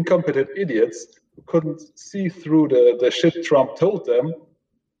incompetent idiots who couldn't see through the shit Trump told them,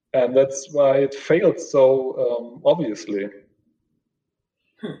 and that's why it failed so obviously.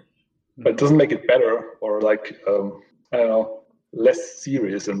 But it doesn't make it better or like, I don't know, less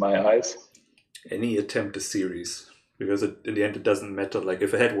serious in my eyes. Any attempt is serious, because in the end it doesn't matter. Like,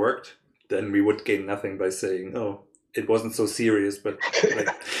 if it had worked, then we would gain nothing by saying, oh, it wasn't so serious, but like,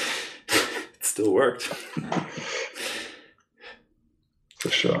 it still worked. For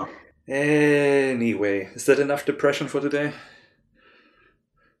sure. Anyway, is that enough depression for today?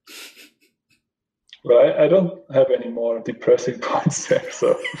 Well, I don't have any more depressing points there,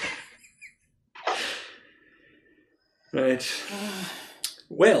 so. Right.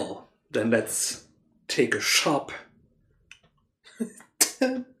 Well, then let's take a sharp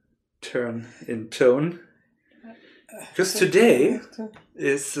turn in tone, because today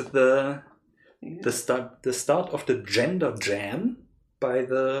is the start of the Gender Jam by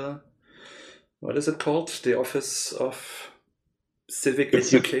what is it called? The Office of Civic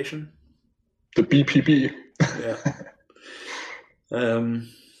Education. The BPB. Yeah.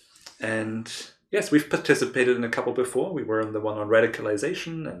 And yes, we've participated in a couple before. We were in the one on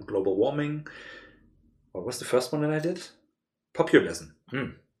radicalization and global warming. What was the first one that I did? Populism.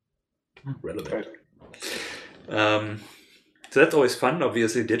 Relevant. Right. So that's always fun.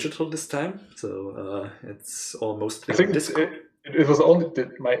 Obviously digital this time. So it's almost. I think it was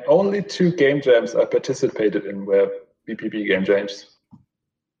my only 2 game jams I participated in were BPB game jams,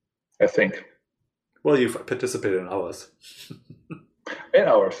 I think. Well, you've participated in ours. In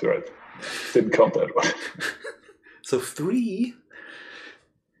ours, right. Didn't count that one. So 3?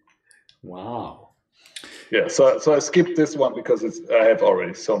 Wow. Yeah, so I skipped this one because I have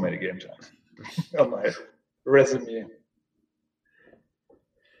already so many game jams on my resume.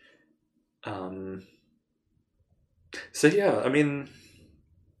 So yeah, I mean,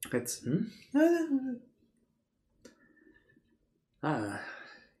 it's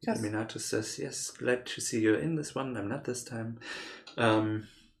Minato says yes. Glad to see you in this one. I'm not this time.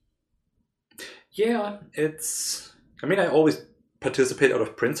 Yeah, it's. I mean, I always participate out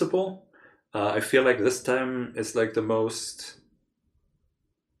of principle. I feel like this time is like the most,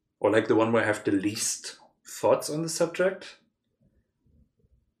 or like the one where I have the least thoughts on the subject.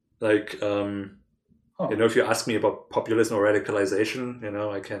 Like, if you ask me about populism or radicalization,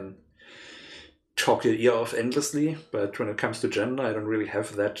 I can talk your ear off endlessly. But when it comes to gender, I don't really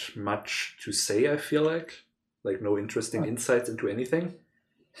have that much to say, I feel like no interesting insights into anything.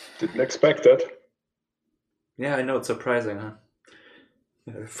 Didn't expect that. Yeah, I know, it's surprising, huh?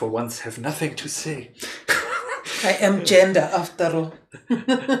 For once, have nothing to say. I am gender, after all.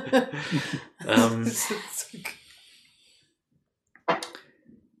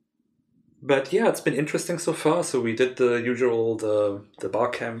 But yeah, it's been interesting so far. So we did the usual, the bar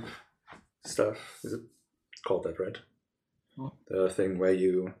camp stuff. Is it called that, right? The thing where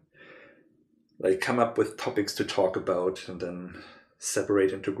you come up with topics to talk about and then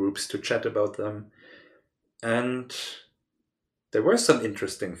separate into groups to chat about them. And there were some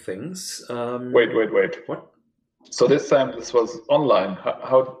interesting things. Wait. What? So this time this was online.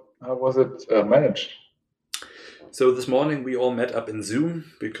 How was it managed? So this morning we all met up in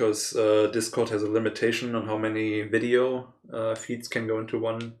Zoom because Discord has a limitation on how many video feeds can go into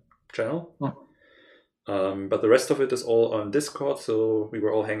one channel. But the rest of it is all on Discord, so we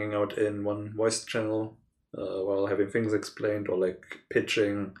were all hanging out in one voice channel while having things explained or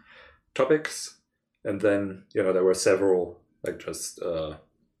pitching topics. And then, there were several, so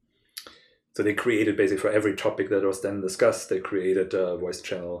they created basically for every topic that was then discussed, they created a voice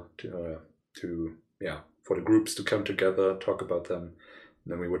channel for the groups to come together, talk about them,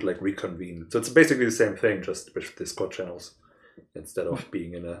 and then we would reconvene. So it's basically the same thing, just with Discord channels instead of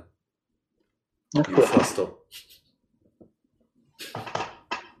being in a youth hostel.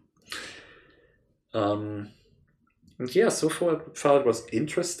 Yeah, so far it was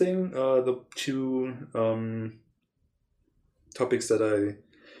interesting. The two topics that I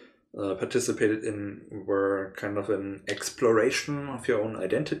participated in were kind of an exploration of your own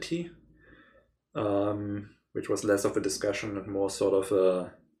identity, which was less of a discussion and more sort of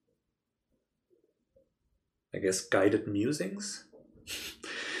a, I guess, guided musings.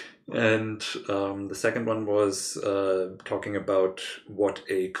 And the second one was talking about what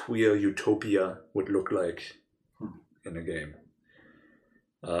a queer utopia would look like in a game.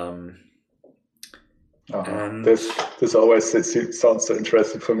 And this always sounds so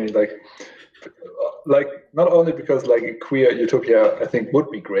interesting for me. Like not only because a queer utopia I think would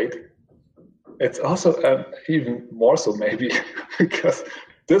be great. It's also even more so maybe because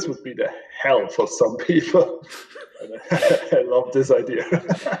this would be the hell for some people. I love this idea.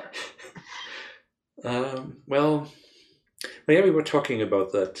 Well, yeah, we were talking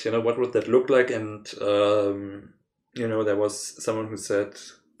about that. What would that look like? And there was someone who said,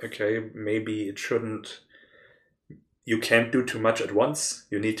 okay, maybe it shouldn't. You can't do too much at once.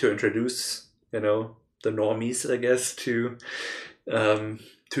 You need to introduce, the normies, I guess, to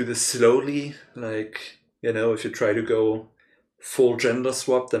this slowly. If you try to go full gender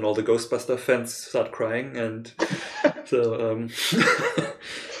swap, then all the Ghostbuster fans start crying, and so.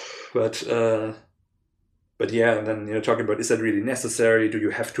 But yeah, and then talking about, is that really necessary? Do you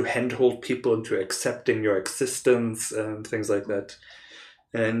have to handhold people into accepting your existence and things like that?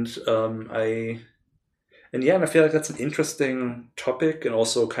 And I feel like that's an interesting topic and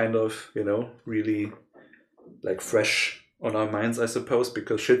also kind of really fresh on our minds, I suppose,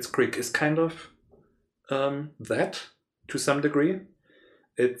 because Schitt's Creek is kind of that to some degree.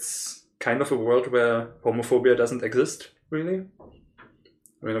 It's kind of a world where homophobia doesn't exist, really.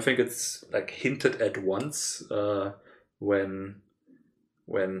 I mean, I think it's hinted at once when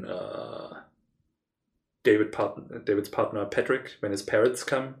David's partner Patrick, when his parents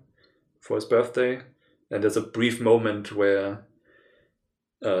come for his birthday, and there's a brief moment where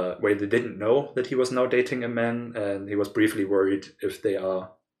they didn't know that he was now dating a man, and he was briefly worried if they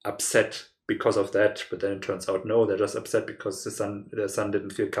are upset because of that, but then it turns out no, they're just upset because their son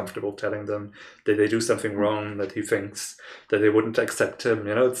didn't feel comfortable telling them that they do something wrong, that he thinks that they wouldn't accept him.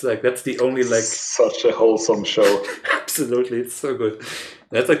 It's that's the only such a wholesome show. Absolutely, it's so good.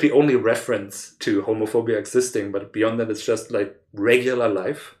 That's the only reference to homophobia existing, but beyond that it's just regular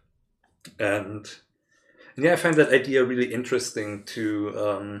life. And yeah, I find that idea really interesting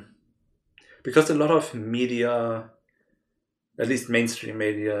to because a lot of media, at least mainstream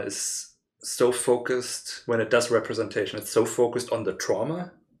media, is so focused when it does representation. It's so focused on the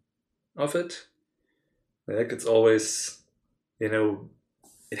trauma of it. Like it's always, it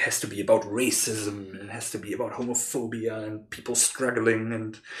has to be about racism. It has to be about homophobia and people struggling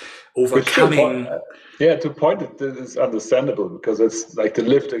and overcoming. To point it is understandable because it's like the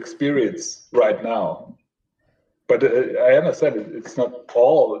lived experience right now. But I understand it's not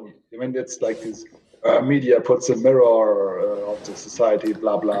all. I mean, it's like this media puts a mirror of the society,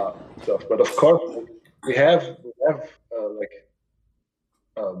 blah blah stuff. But of course, we have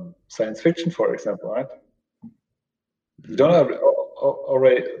science fiction, for example, right? You don't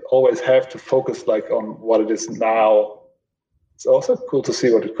always have to focus like on what it is now. It's also cool to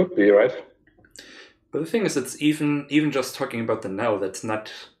see what it could be, right? But the thing is, it's even just talking about the now. That's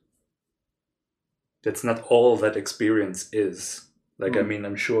not all that experience is. Like, I mean,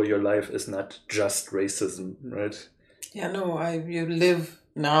 I'm sure your life is not just racism, right? Yeah, no, you live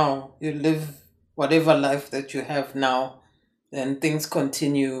now. You live whatever life that you have now, and things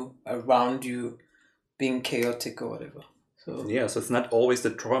continue around you being chaotic or whatever. So it's not always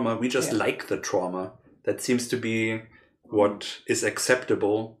the trauma. We just like the trauma. That seems to be what is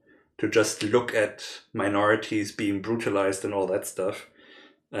acceptable, to just look at minorities being brutalized and all that stuff.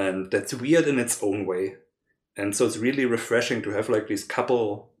 And that's weird in its own way. And so it's really refreshing to have like these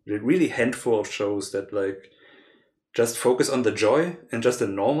really handful of shows that like just focus on the joy and just the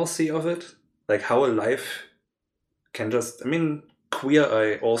normalcy of it. Like how a life can just, I mean, Queer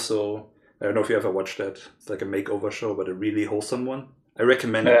Eye also, I don't know if you ever watched that. It's like a makeover show, but a really wholesome one. I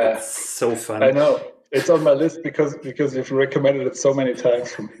recommend it. It's so fun. I know. It's on my list because you've recommended it so many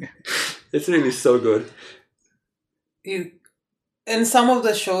times for me. It's really so good. In some of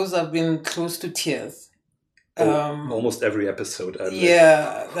the shows, I've been close to tears. Almost every episode.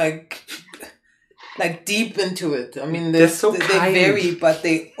 Like deep into it. I mean, they're so they vary, but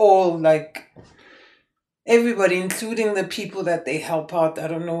they all like everybody, including the people that they help out. I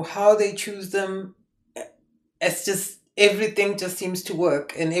don't know how they choose them. It's just everything just seems to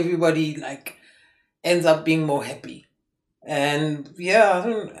work, and everybody like ends up being more happy. And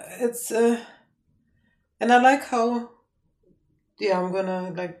it's and I like how. Yeah, I'm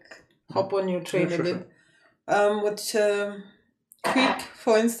gonna like hop on your train a bit. With Creek,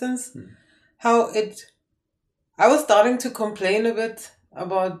 for instance, I was starting to complain a bit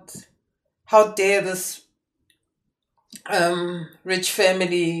about how dare this rich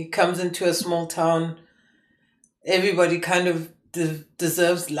family comes into a small town. Everybody kind of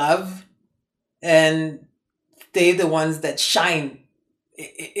deserves love, and they're the ones that shine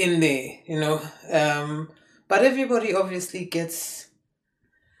in there, but everybody obviously gets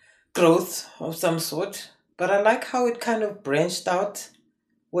growth of some sort. But I like how it kind of branched out,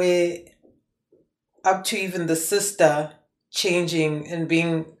 where up to even the sister changing and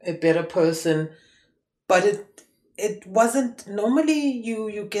being a better person. But it wasn't, normally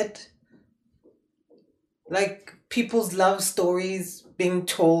you get like people's love stories being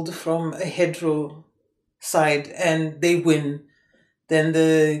told from a hetero side and they win. Then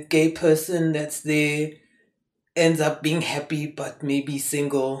the gay person that's there ends up being happy but maybe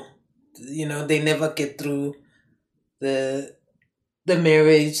single. They never get through the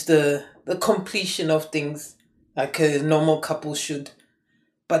marriage, the completion of things like a normal couple should.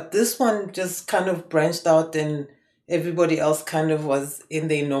 But this one just kind of branched out, and everybody else kind of was in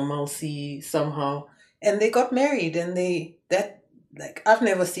their normalcy somehow, and they got married, and I've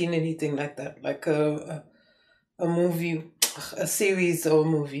never seen anything like that, like a movie, a series or a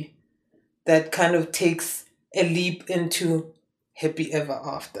movie that kind of takes a leap into happy ever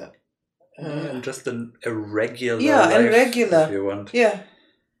after. And just a regular life. Yeah, and regular. If you want. Yeah.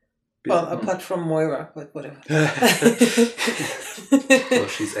 Well, apart from Moira, but whatever. Well,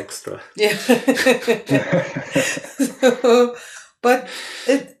 she's extra. Yeah. But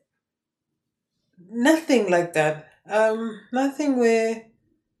nothing like that. Nothing where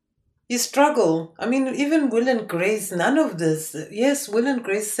you struggle. I mean, even Will and Grace, none of this. Yes, Will and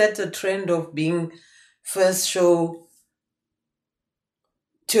Grace set a trend of being first show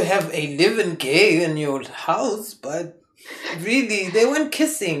to have a live-in gay in your house, but really, they weren't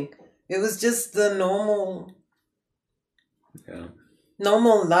kissing. It was just the normal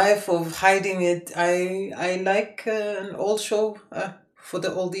life of hiding it. I like an old show for the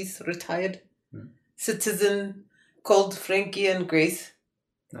oldies, retired Citizen, called Frankie and Grace.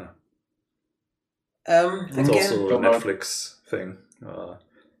 It's also a Netflix thing.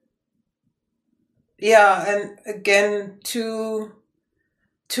 And again, two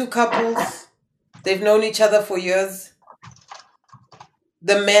couples, they've known each other for years.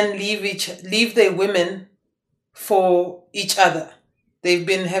 the men leave their women for each other. They've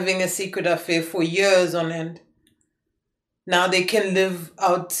been having a secret affair for years on end. Now they can live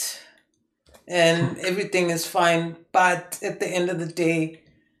out and everything is fine. But at the end of the day,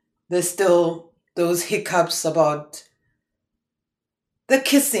 there's still those hiccups about the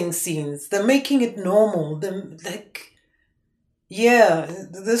kissing scenes. They're making it normal. This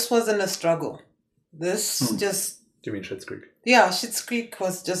wasn't a struggle. This just... Do you mean Schitt's Creek? Yeah, Schitt's Creek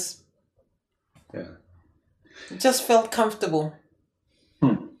was just... Yeah. It just felt comfortable.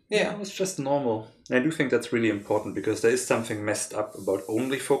 Yeah. It was just normal. I do think that's really important because there is something messed up about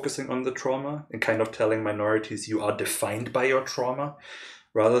only focusing on the trauma and kind of telling minorities you are defined by your trauma,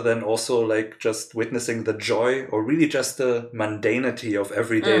 rather than also like just witnessing the joy or really just the mundanity of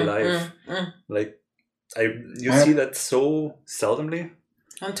everyday life. Like you see that so seldomly.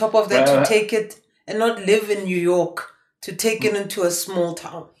 On top of that, to take it and not live in New York, to take it into a small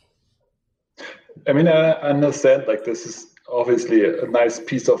town. I mean, I understand, like, this is obviously a nice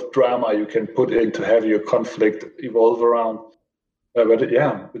piece of drama you can put in to have your conflict evolve around. But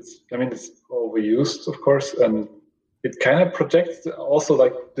yeah, it's overused, of course, and it kind of projects also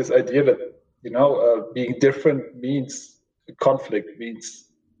like this idea that, being different means conflict,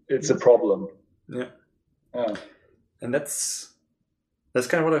 means it's a problem. Yeah. And that's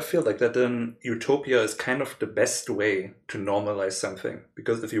kind of what I feel like, that then Utopia is kind of the best way to normalize something.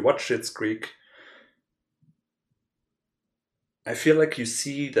 Because if you watch Schitt's Creek, I feel like you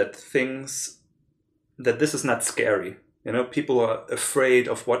see that this is not scary. People are afraid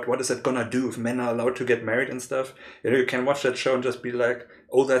of what is it gonna do if men are allowed to get married and stuff. You can watch that show and just be like,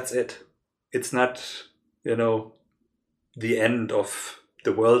 oh, that's it. It's not, the end of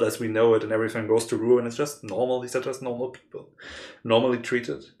the world as we know it and everything goes to ruin. It's just normal. These are just normal people, normally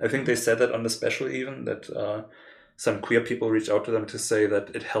treated. I think they said that on the special even, that some queer people reached out to them to say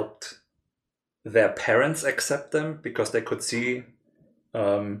that it helped their parents accept them because they could see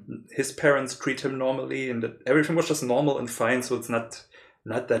his parents treat him normally and that everything was just normal and fine, so it's not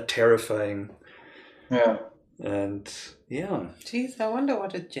that terrifying. Yeah. And yeah. Jeez, I wonder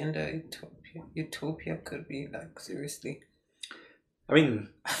what a gender utopia could be like, seriously. I mean,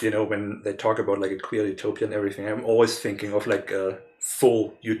 when they talk about like a queer utopia and everything, I'm always thinking of like a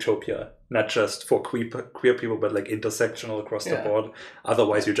full utopia, not just for queer people, but like intersectional across the board.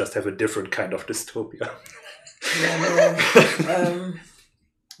 Otherwise, you just have a different kind of dystopia.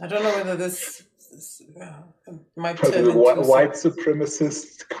 I don't know whether this might turn into white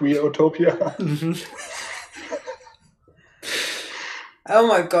supremacist queer utopia. Oh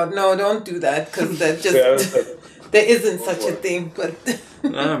my God, no, don't do that, because that just... There isn't such a thing, but...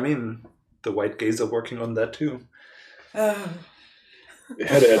 I mean, the white gays are working on that too. Yeah,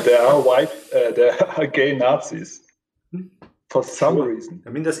 there are gay Nazis. For some reason. I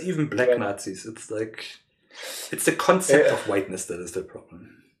mean, there's even black Nazis. It's like... It's the concept of whiteness that is the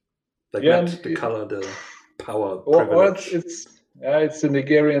problem. Like, not the color, the power, privilege. It's the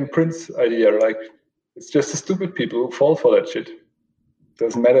Nigerian prince idea. Like, it's just the stupid people who fall for that shit.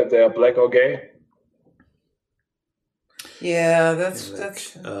 Doesn't matter if they are black or gay. Yeah, that's.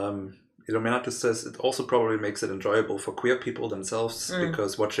 Illuminatus says it also probably makes it enjoyable for queer people themselves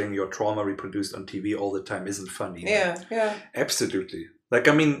because watching your trauma reproduced on TV all the time isn't funny. Yeah. Absolutely. Like,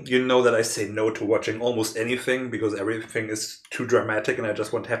 I mean, that I say no to watching almost anything because everything is too dramatic and I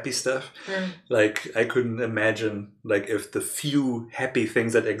just want happy stuff. Like, I couldn't imagine, like, if the few happy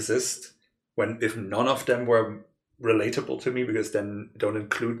things that exist, if none of them were relatable to me because then don't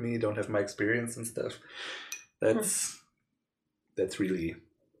include me, don't have my experience and stuff. That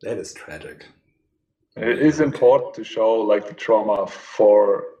is tragic. It is important to show like the trauma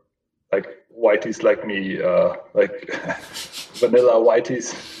for like whiteys like me, like vanilla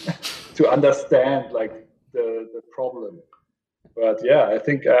whiteys, to understand like the problem. But yeah, I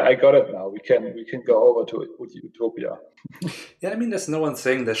think I got it now. We can go over to Utopia. Yeah, I mean, there's no one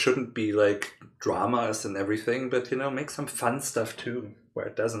saying there shouldn't be like dramas and everything, but make some fun stuff too, where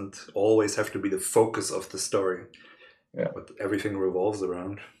it doesn't always have to be the focus of the story. Yeah, but everything revolves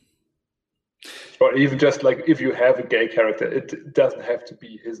around. Or even just like if you have a gay character, it doesn't have to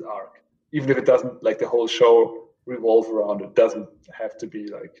be his arc. Even if it doesn't, like the whole show revolve around, it doesn't have to be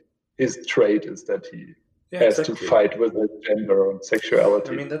like his trait is that he has to fight with his gender and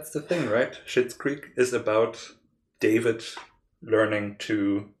sexuality. I mean, that's the thing, right? Schitt's Creek is about David learning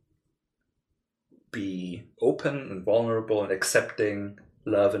to be open and vulnerable and accepting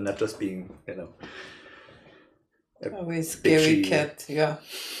love and not just being, always scary cat, yeah.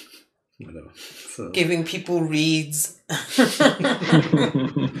 Giving people reads.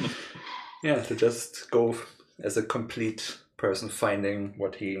 Yeah, to just go as a complete person finding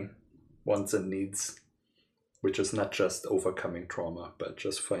what he wants and needs, which is not just overcoming trauma, but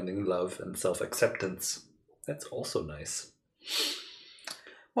just finding love and self-acceptance. That's also nice.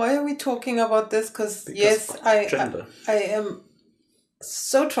 Why are we talking about this? Because yes, I am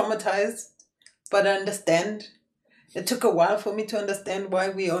so traumatized, but I understand. It took a while for me to understand why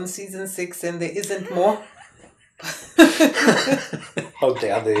we're on season 6 and there isn't more. How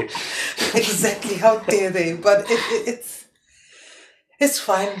dare they? Exactly, how dare they? But it's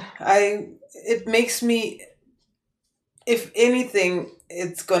fine. It makes me, if anything,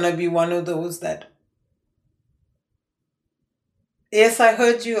 it's gonna be one of those that, yes, I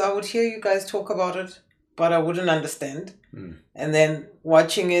heard you, I would hear you guys talk about it, but I wouldn't understand. And then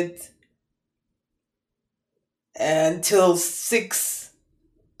watching it until 6,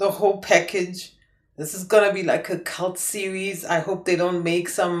 the whole package. This is gonna be like a cult series. I hope they don't make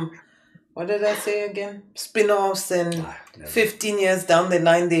some, what did I say again? Spin-offs, and 15 years down the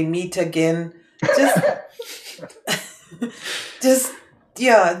line they meet again. Just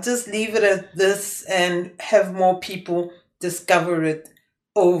just leave it at this and have more people discover it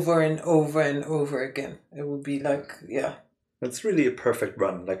over and over and over again. It would be like, It's really a perfect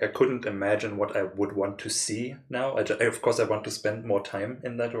run. Like, I couldn't imagine what I would want to see now. Of course, I want to spend more time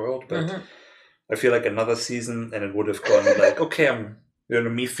in that world, but I feel like another season and it would have gone like, okay,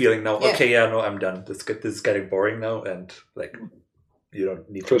 me feeling now, okay, I'm done. This is getting boring now, and like, you don't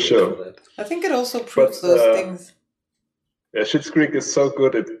need to wait for that. I think it also proves those things. Yeah, Schitt's Creek is so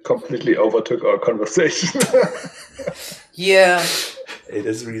good, it completely overtook our conversation. Yeah. It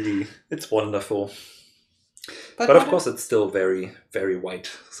is really, it's wonderful. But of course, it's still very, very white.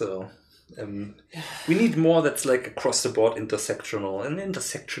 So we need more that's like across the board an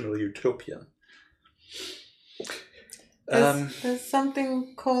intersectional utopia. There's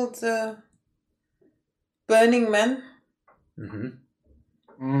something called Burning Man.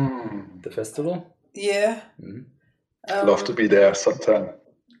 The festival? Yeah. Love to be there sometime.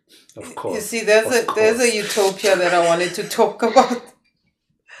 Of course. You see, there's a utopia that I wanted to talk about.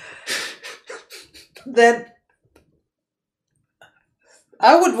 That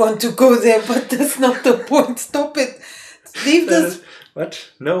I would want to go there, but that's not the point. Stop it. Leave this.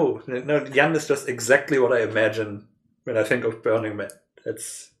 What? No. Jan is just exactly what I imagine when I think of Burning Man.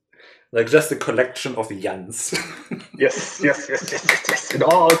 It's like just a collection of Jans. Yes. In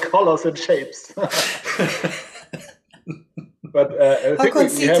all colors and shapes. But how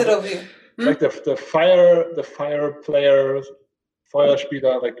conceited of you. Like the fire player,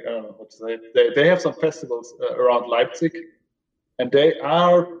 Feuerspieler, like, I don't know what to say. They have some festivals around Leipzig, and they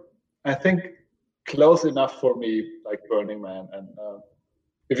are, I think, close enough for me, like Burning Man. And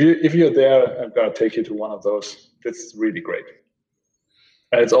if you're there, I'm gonna take you to one of those. It's really great,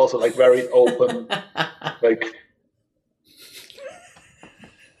 and it's also like very open, like.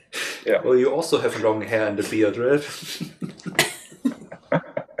 Yeah. Well, you also have long hair and a beard, right?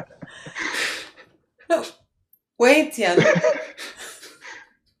 No. Wait, Jan.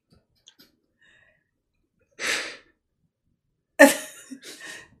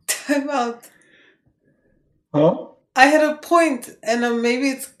 Time out. Huh? I had a point, and maybe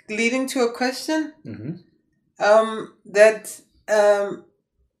it's leading to a question. That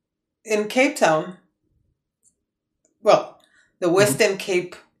in Cape Town, well, the Western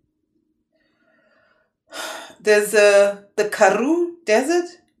Cape, there's the Karoo Desert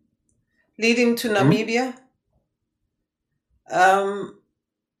leading to Namibia,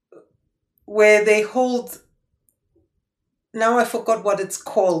 where they hold, now I forgot what it's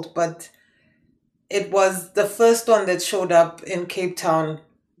called, but it was the first one that showed up in Cape Town,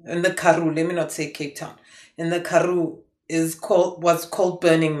 in the Karoo, let me not say Cape Town, in the Karoo was called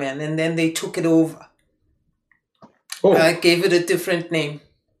Burning Man, and then they took it over. Gave it a different name.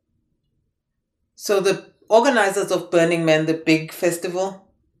 So the organizers of Burning Man, the big festival,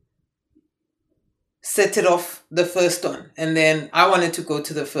 set it off, the first one. And then I wanted to go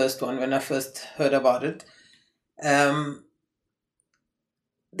to the first one when I first heard about it.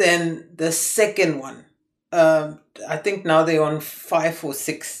 Then the second one, I think now they're on 5 or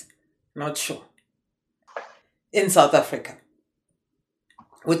 6, not sure, in South Africa,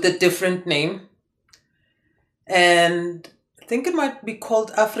 with a different name. And I think it might be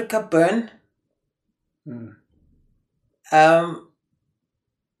called Africa Burn. I'm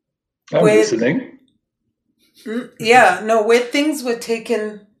listening. Where things were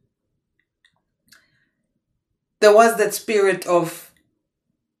taken, there was that spirit of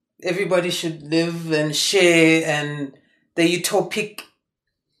everybody should live and share, and the utopic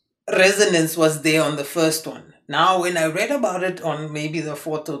resonance was there on the first one. Now, when I read about it on maybe the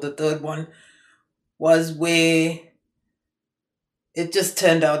 4th or the 3rd one, was where it just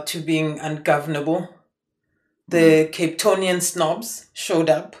turned out to being ungovernable. The Cape Townian snobs showed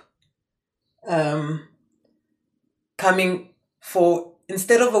up, coming for,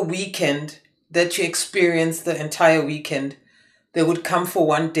 instead of a weekend that you experience the entire weekend, they would come for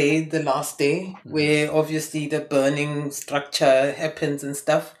one day, the last day, where obviously the burning structure happens and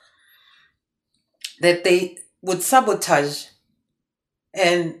stuff, that they would sabotage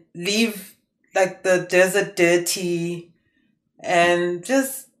and leave like the desert dirty and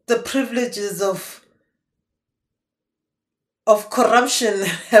just the privileges of corruption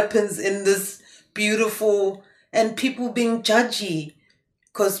happens in this beautiful, and people being judgy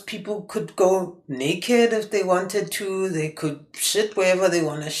because people could go naked if they wanted to, they could shit wherever they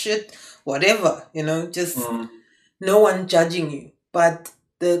want to shit, whatever, just no one judging you. But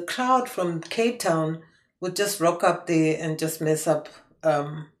the crowd from Cape Town would just rock up there and just mess up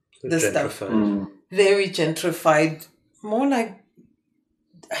the stuff. Very gentrified, more like,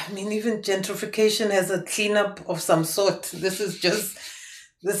 even gentrification has a cleanup of some sort. This is just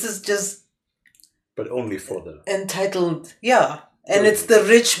but only for the entitled, yeah. And it's the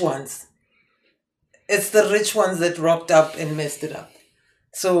rich ones. It's the rich ones that rocked up and messed it up.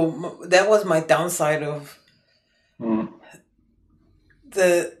 So that was my downside of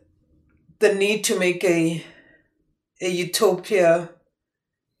the need to make a utopia.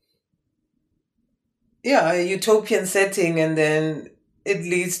 Yeah, a utopian setting, and then it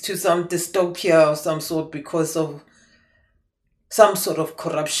leads to some dystopia of some sort because of some sort of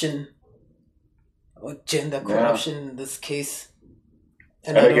corruption or gender corruption in this case.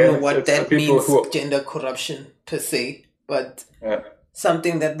 And I don't know what that means, gender corruption per se, but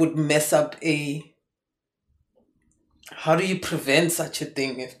something that would mess up how do you prevent such a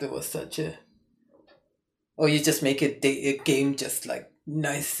thing if there was such a, or you just make a game just like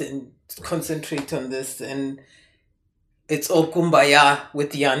nice and concentrate on this and it's all kumbaya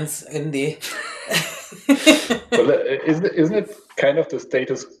with Jans in there. Well, isn't it kind of the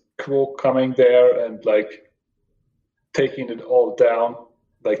status quo coming there and like taking it all down,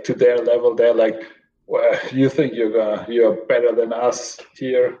 like to their level? They're like, well, you think you're better than us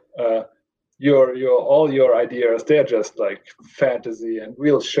here. All your ideas, they're just like fantasy, and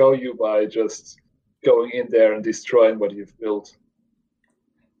we'll show you by just going in there and destroying what you've built.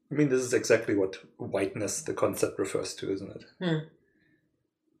 This is exactly what whiteness, the concept, refers to, isn't it?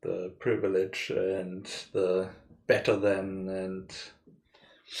 The privilege and the better than and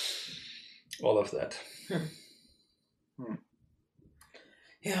all of that.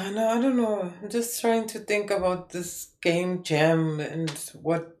 Yeah, no, I don't know. I'm just trying to think about this game jam and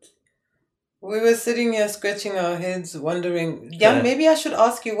what we were sitting here scratching our heads wondering. Yeah, maybe I should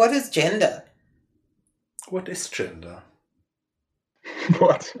ask you, what is gender? What is gender?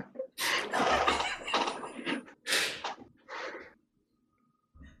 What?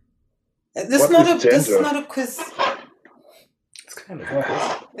 This is not a quiz. It's kind of a quiz.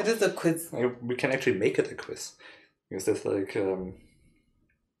 It is a quiz. We can actually make it a quiz. Because there's like...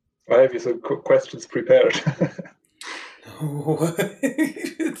 I have some questions prepared.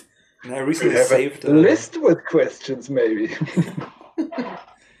 I recently saved a list with questions, maybe.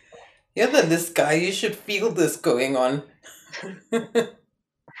 You're the list guy. You should feel this going on.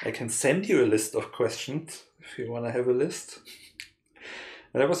 I can send you a list of questions if you want to have a list.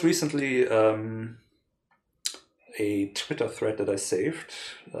 And there was recently a Twitter thread that I saved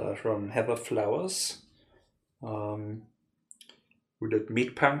from Heather Flowers, who did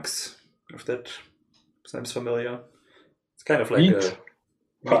Meat Punks, if that sounds familiar. It's kind of like Meat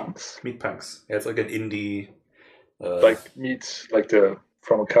Punks. Meat Punks. Yeah, it's like an indie... like meat, like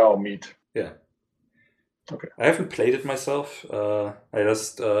from a cow meat. Yeah. Okay. I haven't played it myself. I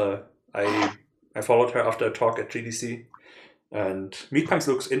just... I followed her after a talk at GDC. And Meat Punks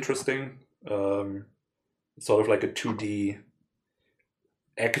looks interesting. It's sort of like a 2D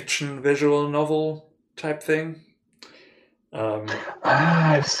action visual novel type thing.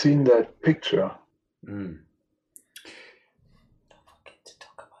 I've seen that picture. Don't forget to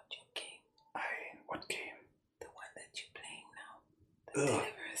talk about your game. What game? The one that you're playing now.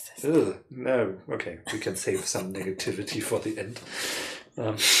 Ugh. No. Okay, we can save some negativity for the end.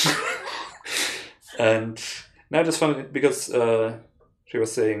 And now I just found it because she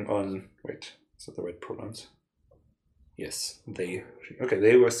was saying on... Wait, is that the right pronouns? Yes, they. Okay,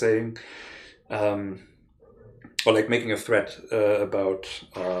 they were saying... or like making a thread about,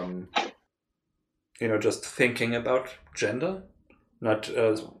 just thinking about gender. Not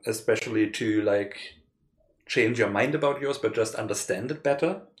especially to like change your mind about yours, but just understand it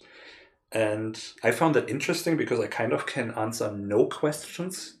better. And I found that interesting because I kind of can answer no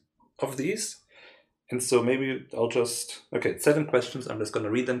questions of these. And so maybe I'll just... Okay, 7 questions. I'm just going to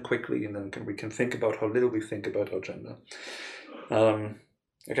read them quickly, and then we can think about how little we think about our gender.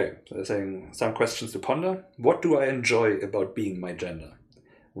 Okay, so they're saying some questions to ponder. What do I enjoy about being my gender?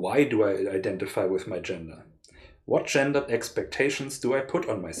 Why do I identify with my gender? What gendered expectations do I put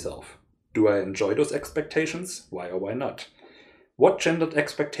on myself? Do I enjoy those expectations? Why or why not? What gendered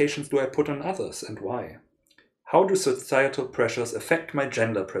expectations do I put on others, and why? How do societal pressures affect my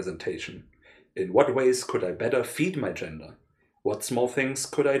gender presentation? In what ways could I better feed my gender? What small things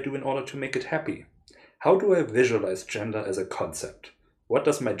could I do in order to make it happy? How do I visualize gender as a concept? What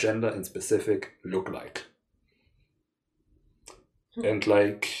does my gender in specific look like? And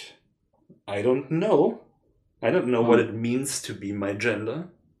I don't know. I don't know what it means to be my gender.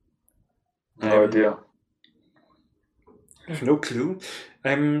 No idea. I have no clue.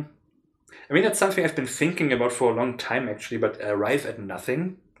 I mean, that's something I've been thinking about for a long time, actually, but I arrive at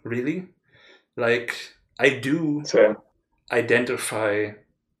nothing, really. I do identify...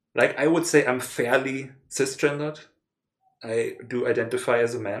 I would say I'm fairly cisgendered. I do identify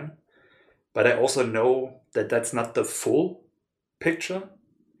as a man. But I also know that that's not the full picture.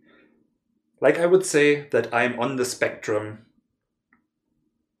 I would say that I'm on the spectrum.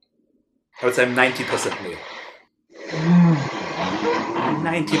 I would say I'm 90% male.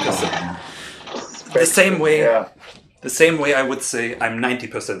 90%. The same way I would say I'm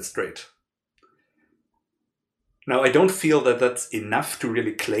 90% straight. Now, I don't feel that that's enough to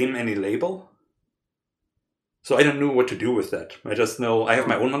really claim any label. So I don't know what to do with that. I just know I have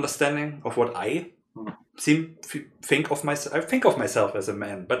my own understanding of what I think of myself. I think of myself as a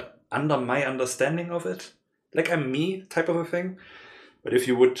man, but under my understanding of it, I'm me type of a thing. But if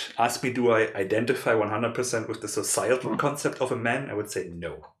you would ask me, do I identify 100% with the societal concept of a man? I would say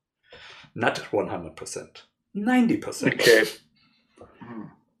no. Not 100%. 90%. Okay.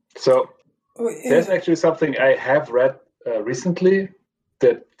 So there's actually something I have read recently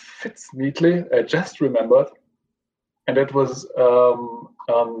that fits neatly. I just remembered. And it was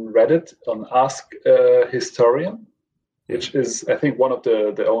on Reddit, on Ask a Historian, which is, I think, one of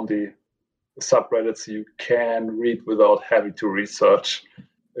the only subreddits you can read without having to research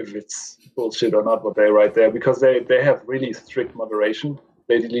if it's bullshit or not what they write there, because they have really strict moderation.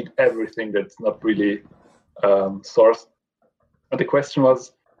 They delete everything that's not really sourced. And the question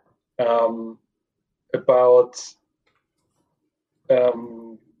was about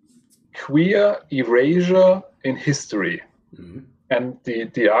queer erasure in history. Mm-hmm. And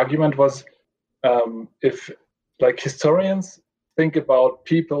the argument was if historians think about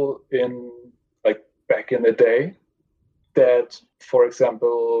people in back in the day that, for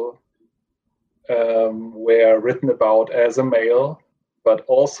example, were written about as a male, but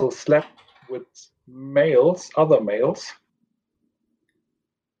also slept with other males.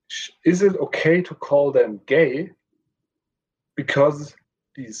 Is it okay to call them gay? Because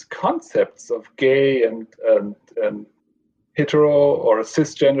these concepts of gay and hetero or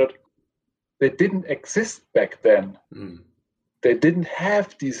cisgendered, they didn't exist back then. Mm. They didn't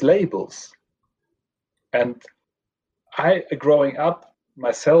have these labels. And I, growing up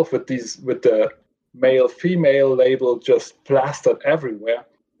myself with the male-female label just plastered everywhere,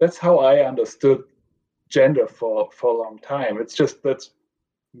 that's how I understood gender for a long time. It's just that's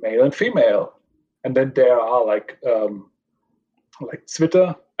male and female. And then there are like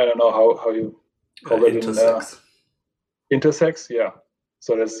Twitter, I don't know how you call it. Intersex. Intersex, yeah.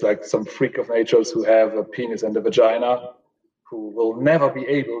 So there's some freak of natures who have a penis and a vagina, who will never be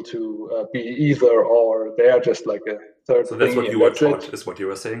able to be either or. They are just a third. So that's what you were taught, is what you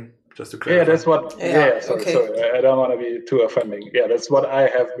were saying, just to clarify. Yeah, that's what. Sorry, I don't want to be too offending. Yeah, that's what I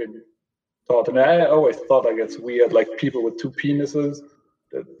have been taught, and I always thought it's weird, people with 2 penises.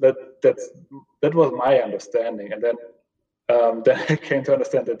 That was my understanding, and then I came to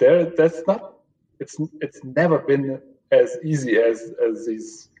understand that that's not. It's never been as easy as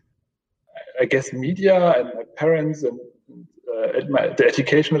these. I guess media and my parents and the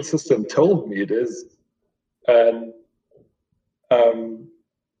educational system told me it is, and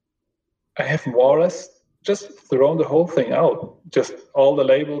I have more or less just thrown the whole thing out. Just all the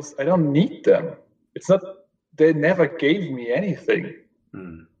labels. I don't need them. It's not. They never gave me anything.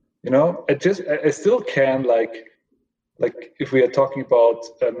 Mm. I still can if we are talking about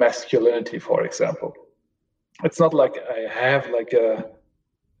masculinity, for example. It's not like I have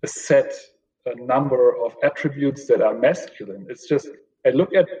a set number of attributes that are masculine. It's just I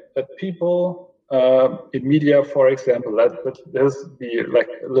look at people in media, for example. Let's be a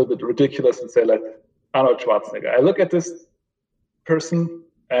little bit ridiculous and say Arnold Schwarzenegger. I look at this person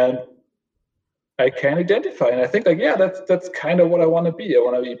and I can identify. And I think like, yeah, that's kind of what I want to be. I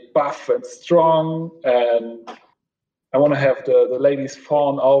want to be buff and strong, and I want to have the ladies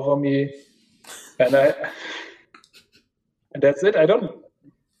fawn over me, and that's it. I don't.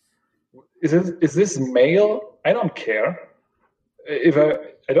 Is this male? I don't care.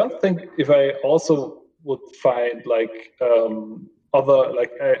 I don't think if I also would find like other,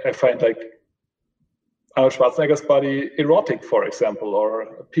 like I find like Arnold Schwarzenegger's body erotic, for example, or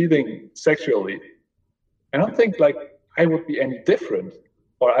appealing sexually. I don't think like I would be any different,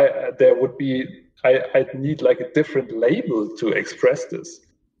 or there would be. I'd need like a different label to express this.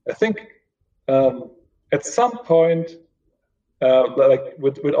 I think at some point, like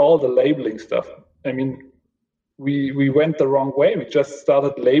with all the labeling stuff, I mean, we went the wrong way. We just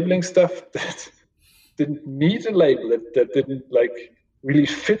started labeling stuff that didn't need a label, that didn't like really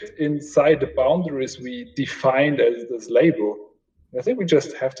fit inside the boundaries we defined as this label. I think we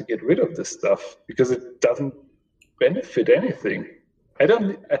just have to get rid of this stuff because it doesn't benefit anything.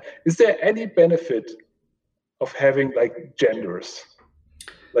 Is there any benefit of having like genders,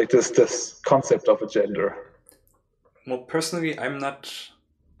 like this concept of a gender? Well, personally, I'm not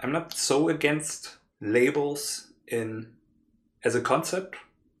so against labels as a concept.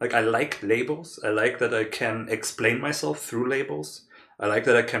 Like, I like labels. I like that I can explain myself through labels. I like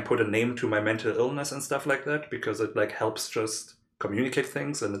that I can put a name to my mental illness and stuff like that, because it like helps just communicate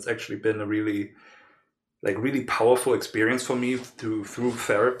things, and it's actually been a really powerful experience for me through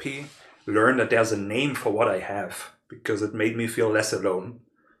therapy. Learn that there's a name for what I have, because it made me feel less alone.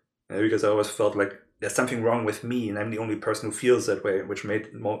 Because I always felt like there's something wrong with me, and I'm the only person who feels that way, which made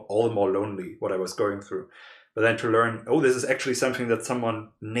all the more lonely what I was going through. But then to learn, oh, this is actually something that someone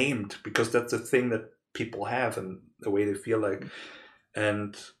named, because that's a thing that people have and the way they feel like.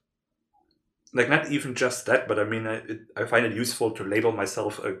 And like, not even just that, but I mean, I find it useful to label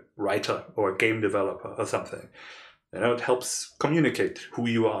myself a writer or a game developer or something. It helps communicate who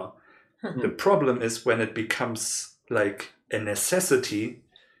you are. The problem is when it becomes like a necessity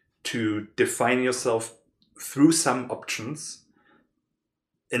to define yourself through some options,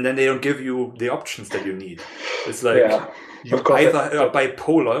 and then they don't give you the options that you need. It's like you either are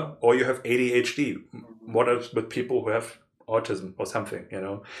bipolar or you have ADHD. What else with people who have autism or something,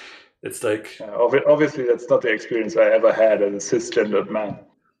 It's like... obviously, that's not the experience I ever had as a cisgendered man.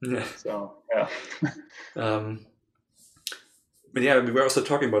 Yeah. So, yeah. But yeah, we were also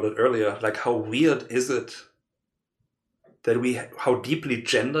talking about it earlier. Like, how weird is it that how deeply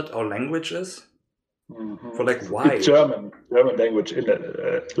gendered our language is? Mm-hmm. For like, why? German language in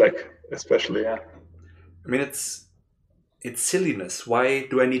it, like, especially, yeah. I mean, it's silliness. Why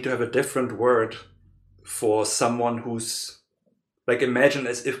do I need to have a different word for someone who's... Like, imagine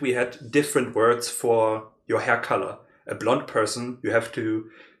as if we had different words for your hair color. A blonde person, you have to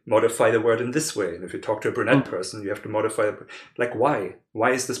modify the word in this way. And if you talk to a brunette person, you have to modify it. Like, why?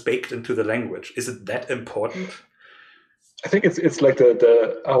 Why is this baked into the language? Is it that important? I think it's like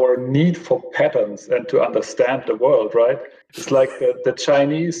our need for patterns and to understand the world, right? It's like the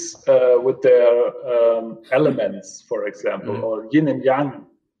Chinese with their elements, for example, or yin and yang.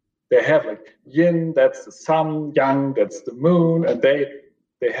 They have like yin, that's the sun, yang, that's the moon, and they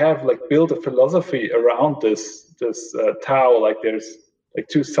have like built a philosophy around this Tao. Like there's like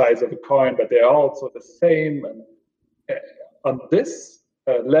two sides of a coin, but they're also the same. And on this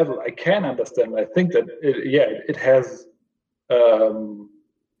level, I can understand. I think that it has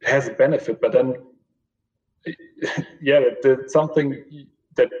a benefit, but then it's something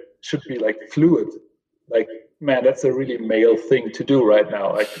that should be like fluid. Like, man, that's a really male thing to do right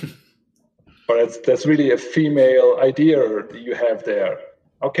now. Like, or that's really a female idea you have there.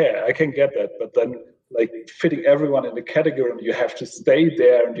 Okay, I can get that, but then like fitting everyone in the category, and you have to stay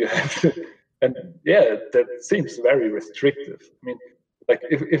there, and you have to, and that seems very restrictive. I mean, like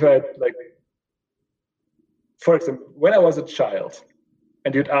if I like, for example, when I was a child,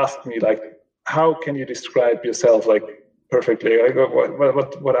 and you'd ask me like, how can you describe yourself like perfectly? Like,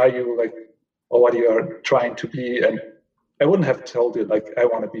 what are you like, or what you are trying to be? And I wouldn't have told you like I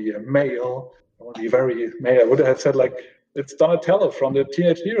want to be a male. I want to be very male. I would have said like it's Donatello from the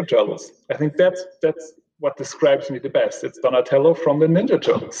Teenage Ninja Turtles. I think that's what describes me the best. It's Donatello from the Ninja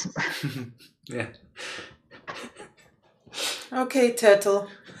Turtles. Yeah. Okay, Turtle.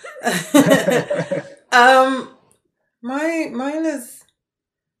 Mine is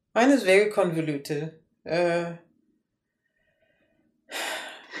very convoluted. I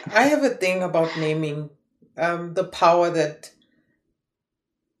have a thing about naming. The power that,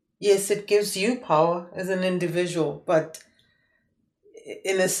 yes, it gives you power as an individual, but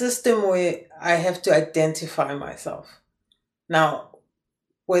in a system where I have to identify myself. Now,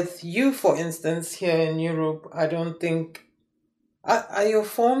 with you, for instance, here in Europe, I don't think are your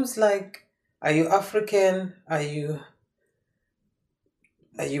forms like, are you African? Are you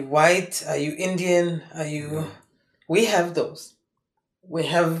white? Are you Indian? Are you? We have those. We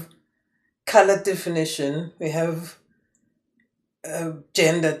have color definition. We have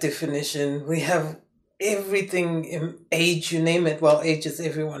gender definition. We have everything in age, you name it. Well, age is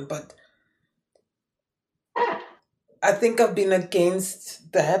everyone, but I think I've been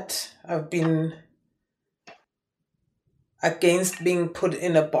against that. I've been against being put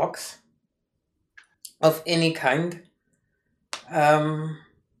in a box of any kind.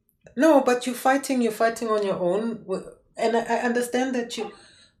 No, but you're fighting on your own. And I understand that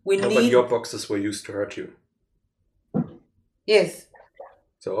we No, need. but your boxes were used to hurt you. Yes.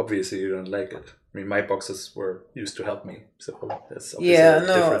 So obviously you don't like it. I mean, my boxes were used to help me. So that's obviously a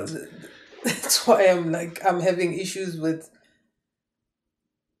difference. That's why I'm having issues with,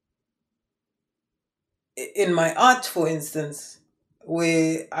 in my art, for instance,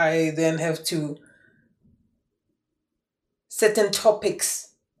 where I then have to, certain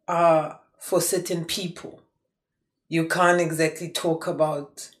topics are for certain people. You can't exactly talk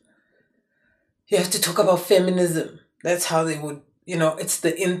about, you have to talk about feminism. That's how they would, it's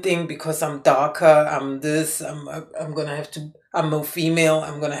the in thing because I'm darker, I'm this, I'm gonna have to, I'm more female,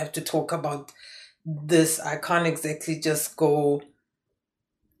 I'm gonna have to talk about this. I can't exactly just go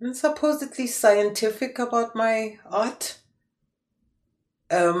supposedly scientific about my art.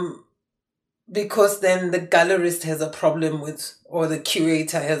 Because then the gallerist has a problem with, or the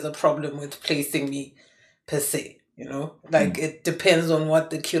curator has a problem with placing me per se, it depends on what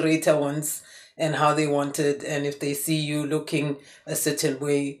the curator wants and how they want it. And if they see you looking a certain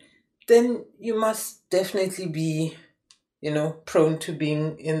way, then you must definitely be, prone to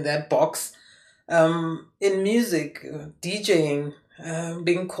being in that box. In music, DJing,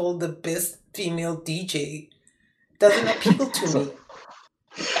 being called the best female DJ doesn't appeal to me.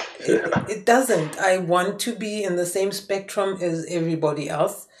 It doesn't. I want to be in the same spectrum as everybody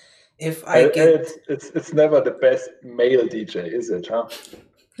else. If I get, it's never the best male DJ, is it? Huh?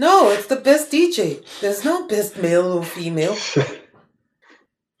 No, it's the best DJ. There's no best male or female.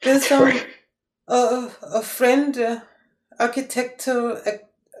 There's a friend, architect,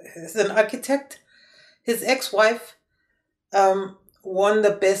 is an architect. His ex-wife won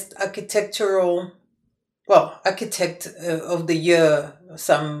the best architect of the year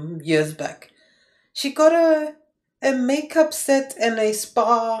some years back. She got a makeup set and a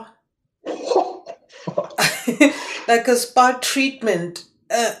spa, like a spa treatment.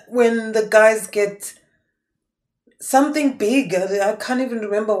 When the guys get something big, I can't even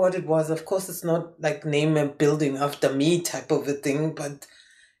remember what it was. Of course, it's not like name a building after me type of a thing, but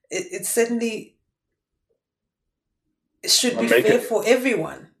it certainly should be fair for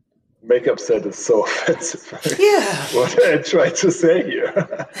everyone. Makeup set is so offensive. Yeah. What I try to say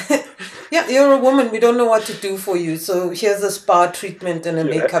here. Yeah, you're a woman. We don't know what to do for you. So here's a spa treatment and a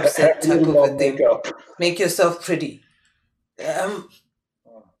makeup set type of a thing. Makeup. Make yourself pretty.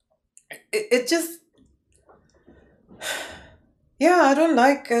 It just, yeah, I don't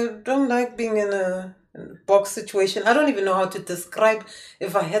like being in a box situation. I don't even know how to describe,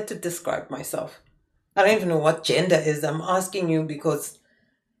 if I had to describe myself. I don't even know what gender is. I'm asking you because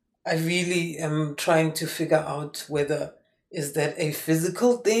I really am trying to figure out whether, is that a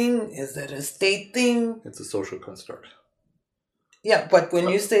physical thing? Is that a state thing? It's a social construct. Yeah, but when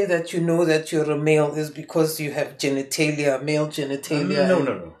you say that you know that you're a male, is because you have genitalia, male genitalia.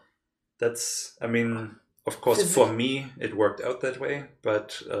 No. That's, I mean, of course, for me, it worked out that way,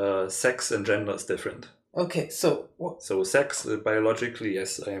 but sex and gender is different. Okay, so... So sex, biologically,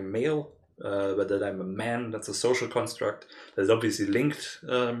 yes, I am male. But that I'm a man, that's a social construct that's obviously linked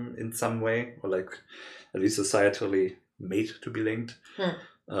in some way, or like at least societally made to be linked.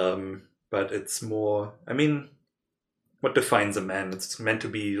 But it's more, I mean, what defines a man? It's meant to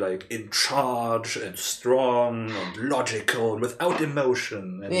be like in charge and strong and logical and without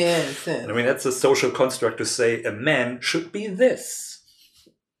emotion. And, yes. And I mean, that's a social construct to say a man should be this.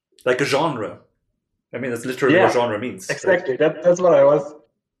 Like a genre. I mean, that's literally what genre means. Exactly. Right? That's what I was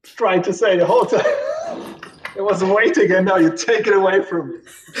trying to say the whole time. It was waiting, and now you take it away from me.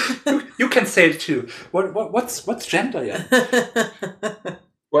 You can say it too. What's gender? Yeah.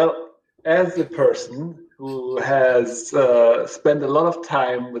 Well, as a person who has spent a lot of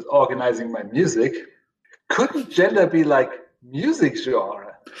time with organizing my music, couldn't gender be like music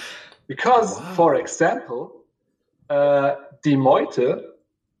genre? Because, for example, Die Meute,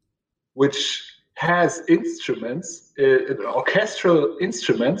 which has instruments, orchestral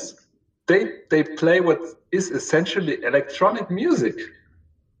instruments, they play what is essentially electronic music.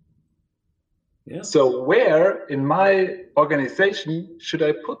 Yeah. So where in my organization should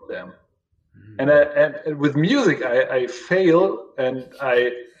I put them? And with music, I fail, and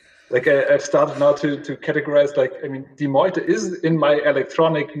I've started now to categorize. Die Meute is in my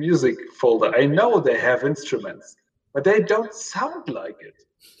electronic music folder. I know they have instruments, but they don't sound like it.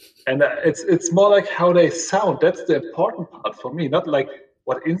 And it's more like how they sound. That's the important part for me, not like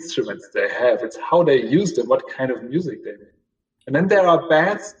what instruments they have. It's how they use them, what kind of music they make. And then there are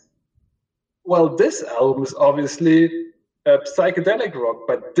bands. Well, this album is obviously psychedelic rock,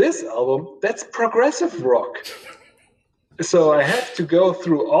 but this album, that's progressive rock. So I have to go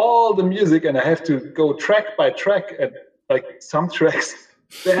through all the music, and I have to go track by track, and like some tracks,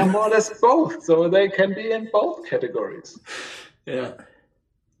 they are more or less both, so they can be in both categories. Yeah.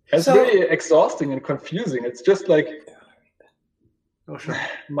 It's very exhausting and confusing. It's just like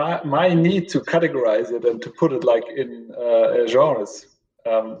my need to categorize it and to put it like in genres.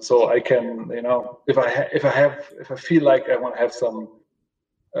 So I can, if I feel like I want to have some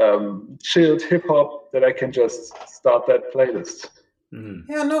chilled hip hop, that I can just start that playlist.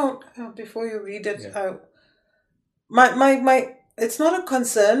 Yeah, no. Before you read it, my it's not a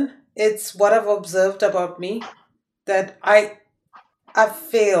concern. It's what I've observed about me, that I've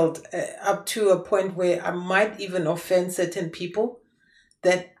failed up to a point where I might even offend certain people.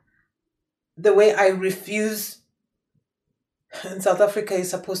 That the way I refuse. In South Africa, you're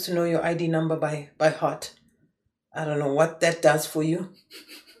supposed to know your ID number by heart. I don't know what that does for you.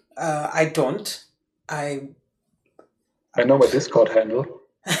 I don't. I know my Discord handle.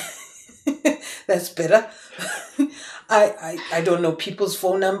 That's better. I don't know people's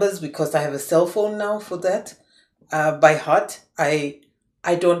phone numbers because I have a cell phone now for that. By heart. I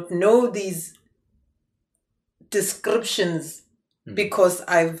don't know these descriptions because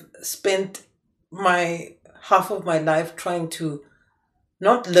I've spent half of my life trying to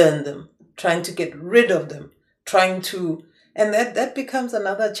not learn them, trying to get rid of them, and that becomes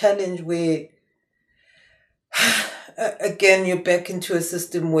another challenge where again you're back into a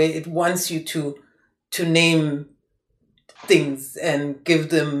system where it wants you to name things and give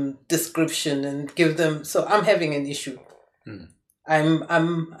them description and give them. So I'm having an issue.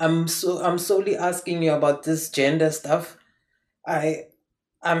 I'm solely asking you about this gender stuff.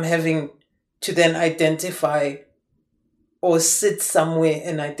 I'm having to then identify or sit somewhere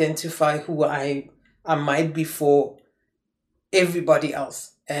and identify who I might be for everybody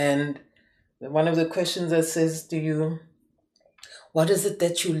else. And one of the questions that says, what is it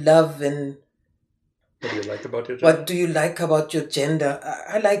that you love, and what do you like about your gender? What do you like about your gender?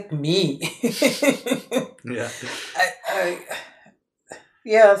 I like me. Yeah.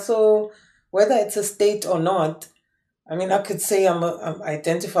 Yeah, so whether it's a state or not, I mean, I could say I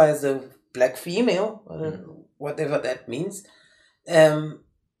identify as a black female, whatever that means. And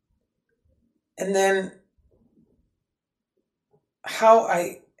then how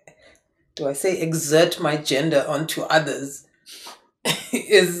exert my gender onto others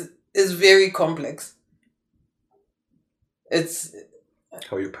is very complex. It's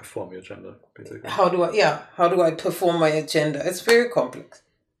how you perform your gender, basically. How do I perform my agenda? It's very complex.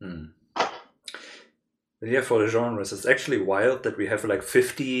 Yeah, for the genres, it's actually wild that we have like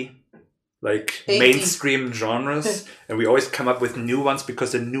 50 mainstream genres, and we always come up with new ones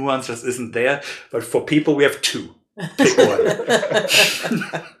because the nuance just isn't there. But for people, we have 2. Pick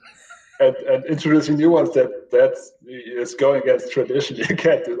one. and introducing new ones that is going against tradition. You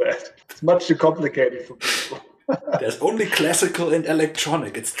can't do that. It's much too complicated for people. There's only classical and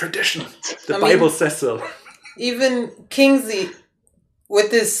electronic. It's tradition. The Bible says so. Even Kingsley, with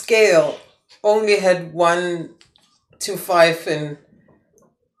this scale, only had 1 to 5 and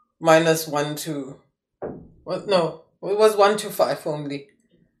 -1 to... Well, no, it was 1 to 5 only.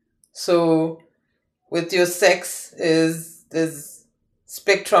 So with your sex, there's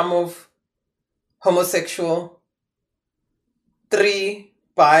spectrum of homosexual, 3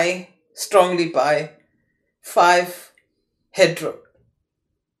 bi, strongly bi, 5 hetero.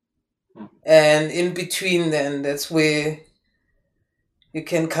 And in between then, that's where you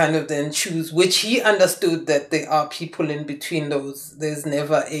can kind of then choose, which he understood that there are people in between those. There's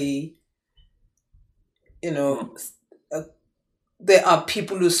never there are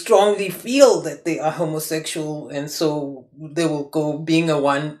people who strongly feel that they are homosexual, and so they will go being a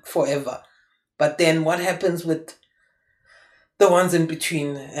 1 forever. But then what happens with the ones in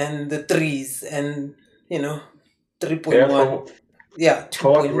between and the 3s and 3.1? Yeah, 2.9.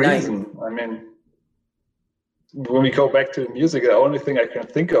 For what reason? I mean, when we go back to music, the only thing I can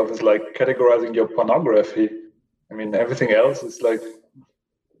think of is like categorizing your pornography. I mean, everything else is like,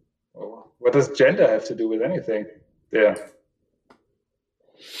 what does gender have to do with anything? Yeah.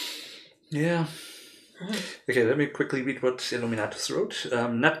 Yeah. Okay, let me quickly read what Illuminatus wrote.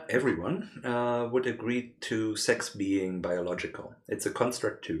 Not everyone would agree to sex being biological. It's a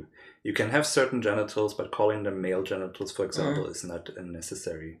construct too. You can have certain genitals, but calling them male genitals, for example, is not a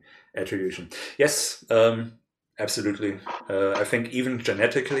necessary attribution. Yes, absolutely. I think even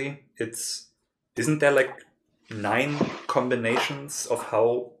genetically, isn't there like 9 combinations of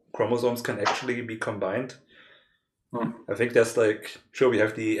how chromosomes can actually be combined? I think there's like, sure, we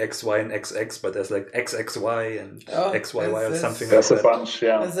have the XY and XX, but there's like XXY and XYY or something like that. There's a bunch,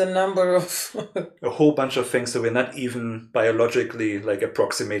 yeah. There's a number of... a whole bunch of things, so we're not even biologically like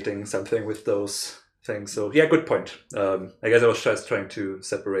approximating something with those things. So yeah, good point. I guess I was just trying to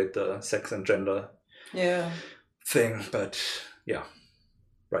separate the sex and gender thing, but yeah,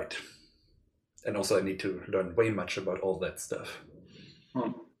 right. And also I need to learn way much about all that stuff.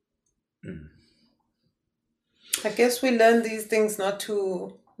 I guess we learn these things not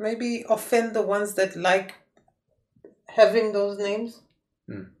to maybe offend the ones that like having those names.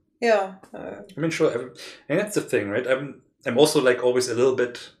 Yeah. I mean, sure. And that's the thing, right? I'm also like always a little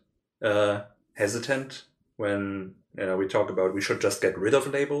bit hesitant when we talk about we should just get rid of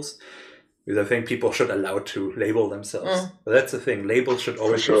labels, because I think people should allow to label themselves. But that's the thing. Labels should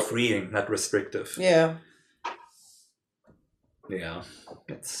always be freeing, not restrictive. Yeah. Yeah.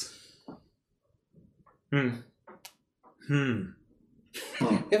 It's...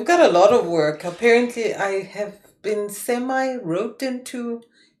 You've got a lot of work. Apparently, I have been semi-roped into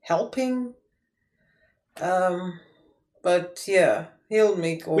helping. But yeah, he'll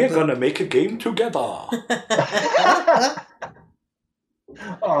make all We're gonna make a game together.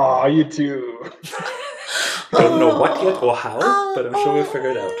 Oh, you two. Don't know what yet or how, but I'm sure we'll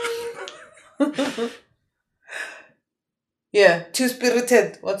figure it out. Yeah,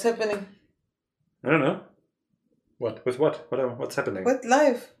 two-spirited. What's happening? I don't know. What? With what? What's happening? With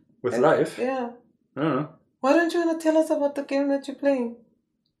life. With life? Yeah. I don't know. Why don't you want to tell us about the game that you're playing?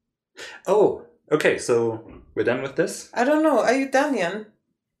 Oh, okay, so we're done with this? I don't know. Are you done, Jan?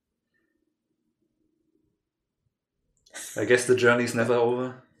 I guess the journey's never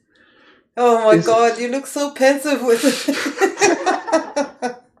over. Oh my God, you look so pensive with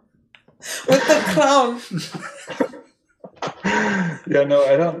with the crown. Yeah, no,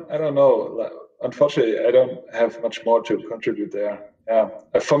 I don't know. Unfortunately, I don't have much more to contribute there. Yeah,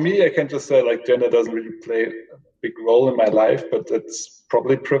 for me, I can just say like gender doesn't really play a big role in my life, but it's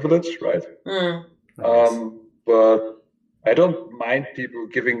probably privilege, right? But I don't mind people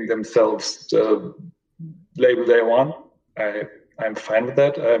giving themselves the label they want. I'm fine with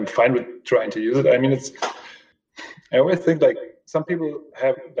that. I'm fine with trying to use it. I mean, I always think like some people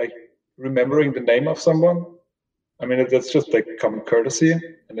have like remembering the name of someone. I mean, that's just like common courtesy,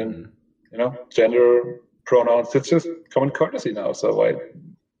 and then gender pronouns. It's just common courtesy now. So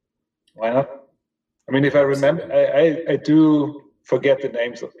why not? I mean, if I remember, I do forget the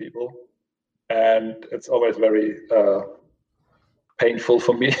names of people, and it's always very painful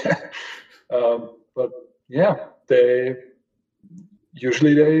for me. But yeah, they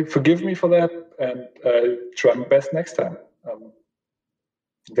forgive me for that, and I try my best next time.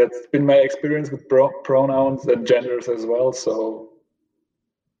 That's been my experience with pronouns and genders as well. So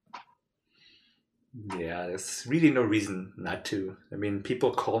yeah, there's really no reason not to. I mean,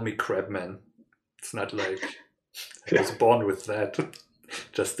 people call me Crabman. It's not like I was born with that.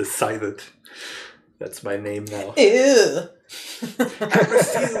 Just decided that's my name now. Ew. I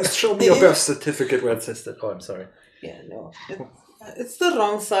refuse. Show me your birth certificate where it says that. Oh, I'm sorry. Yeah, no. It's the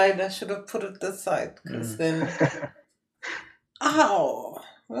wrong side. I should have put it this side. Because then... Ow!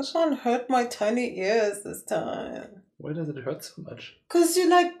 This one hurt my tiny ears this time. Why does it hurt so much? Because you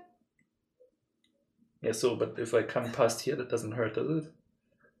like... Yeah, so, but if I come past here, that doesn't hurt, does it?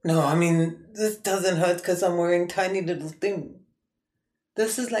 No, I mean, this doesn't hurt because I'm wearing tiny little thing.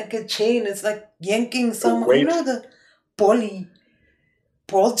 This is like a chain. It's like yanking some... You know the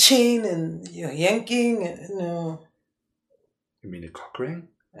ball chain and you're yanking? No. You mean a cock ring?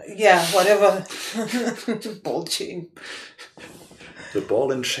 Yeah, whatever. Ball chain. The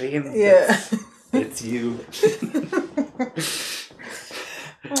ball and chain? Yeah. It's you.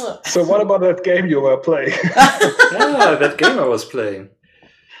 So what about that game you were playing? That game I was playing.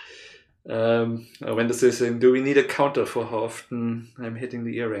 When this is saying, do we need a counter for how often I'm hitting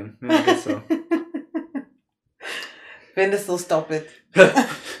the earring? Yeah, I guess so. When does will stop it?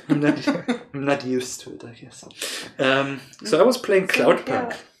 I'm not used to it, I guess. So I was playing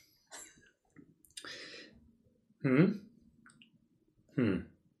Cloudpunk.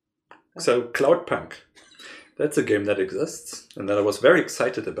 So Cloudpunk. That's a game that exists and that I was very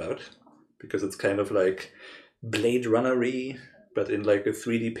excited about because it's kind of like Blade Runner-y but in like a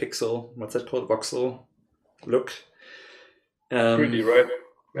 3D pixel, what's that called? Voxel look. Pretty, right?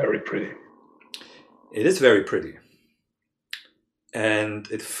 Very pretty. It is very pretty. And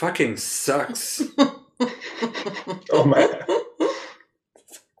it fucking sucks. Oh man.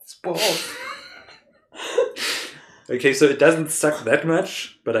 Balls. Okay, so it doesn't suck that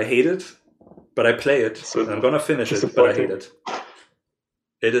much, but I hate it. But I play it. So and I'm gonna finish it, but I hate it.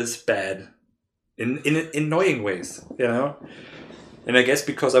 It is bad. In annoying ways, you know? And I guess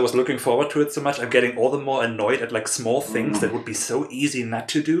because I was looking forward to it so much, I'm getting all the more annoyed at like small things that would be so easy not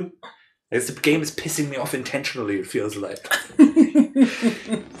to do. Like, the game is pissing me off intentionally, it feels like.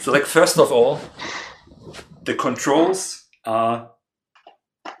 So like, first of all, the controls are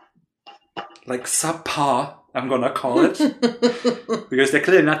like subpar, I'm gonna call it. Because they're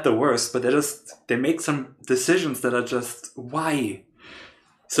clearly not the worst, but they make some decisions that are just, why?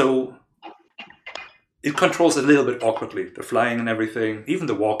 So it controls a little bit awkwardly. The flying and everything, even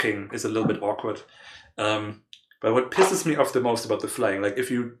the walking is a little bit awkward. But what pisses me off the most about the flying, like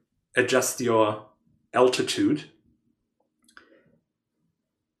if you adjust your altitude,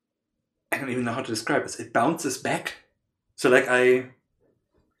 I don't even know how to describe this. It bounces back. So like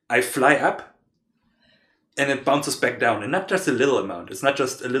I fly up and it bounces back down. And not just a little amount. It's not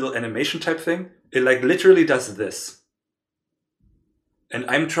just a little animation type thing. It like literally does this. And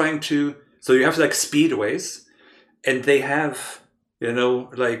I'm trying to... So you have like speedways, and they have, you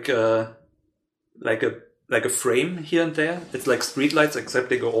know, like a frame here and there. It's like streetlights, except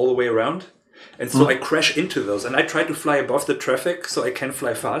they go all the way around. And so I crash into those, and I try to fly above the traffic so I can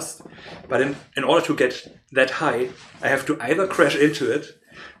fly fast. But in order to get that high, I have to either crash into it,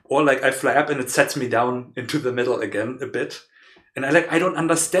 or like I fly up and it sets me down into the middle again a bit. And I don't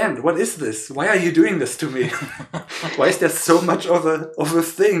understand. What is this? Why are you doing this to me? Why is there so much of a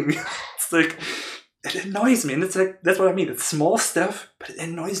thing? It's like, it annoys me. And it's like, that's what I mean. It's small stuff, but it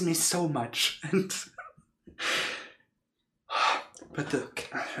annoys me so much. And but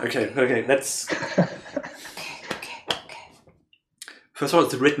okay, let's... Okay. First of all,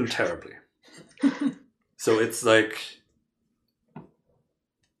 it's written terribly. So it's like,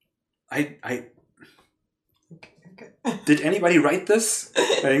 did anybody write this?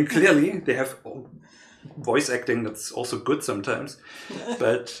 I mean, clearly they have voice acting that's also good sometimes,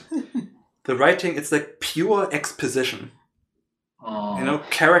 but the writing, it's like pure exposition. You know,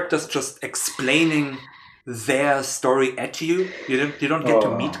 characters just explaining their story at you. You don't get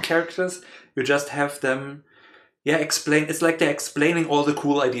to meet characters. You just have them, explain. It's like they're explaining all the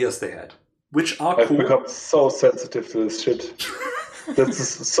cool ideas they had, which are cool. I've become so sensitive to this shit. This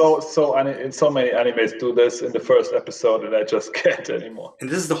is so many animes do this in the first episode, and I just can't anymore. And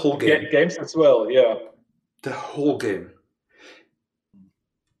this is the whole game. Games as well, yeah. The whole game.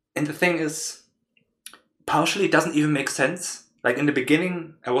 And the thing is, partially it doesn't even make sense. Like in the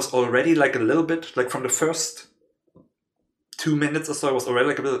beginning, I was already like a little bit, like from the first 2 minutes or so, I was already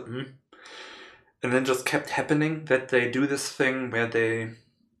like a bit, and then just kept happening that they do this thing where they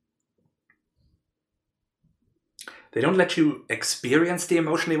don't let you experience the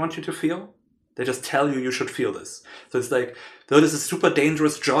emotion they want you to feel. They just tell you should feel this. So it's like, though this is a super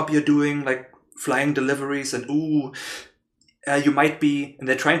dangerous job you're doing, like flying deliveries, and you might be, and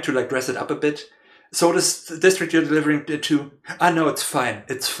they're trying to like dress it up a bit. So this district you're delivering to, no, it's fine,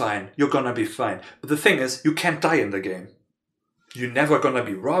 you're gonna be fine. But the thing is, you can't die in the game. You're never gonna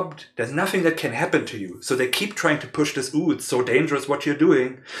be robbed, there's nothing that can happen to you. So they keep trying to push this, it's so dangerous what you're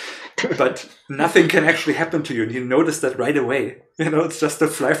doing, but nothing can actually happen to you, and you notice that right away. You know, it's just a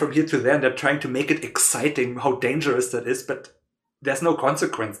fly from here to there, and they're trying to make it exciting how dangerous that is, but there's no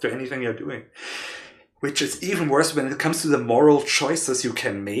consequence to anything you're doing. Which is even worse when it comes to the moral choices you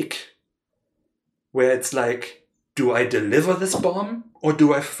can make, where it's like, do I deliver this bomb or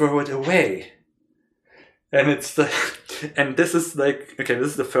do I throw it away? And it's and this is like, okay, this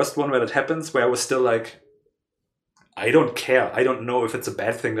is the first one where that happens, where I was still like, I don't care. I don't know if it's a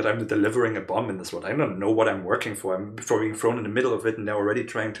bad thing that I'm delivering a bomb in this world. I don't know what I'm working for. I'm being thrown in the middle of it, and they're already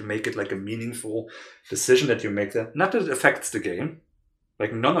trying to make it like a meaningful decision that you make there. Not that it affects the game.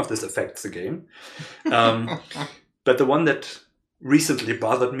 Like, none of this affects the game. But the one that recently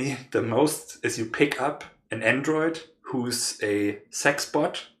bothered me the most is you pick up an android who's a sex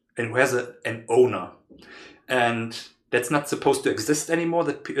bot and who has an owner. And that's not supposed to exist anymore,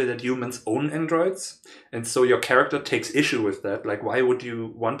 that humans own androids. And so your character takes issue with that. Like, why would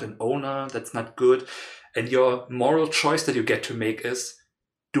you want an owner? That's not good. And your moral choice that you get to make is,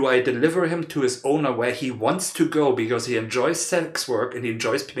 do I deliver him to his owner where he wants to go because he enjoys sex work and he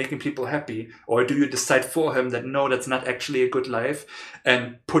enjoys making people happy? Or do you decide for him that no, that's not actually a good life,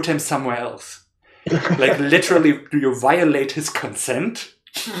 and put him somewhere else? Like literally, do you violate his consent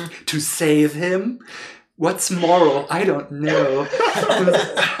to save him? What's moral? I don't know.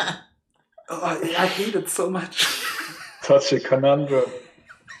 I hate it so much. Such a conundrum.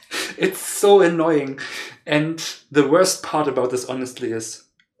 It's so annoying. And the worst part about this, honestly, is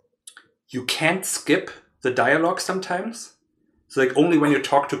you can't skip the dialogue sometimes. So like only when you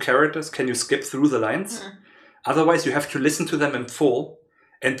talk to characters can you skip through the lines. Otherwise, you have to listen to them in full.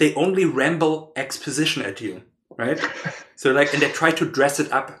 And they only ramble exposition at you, right? So like, and they try to dress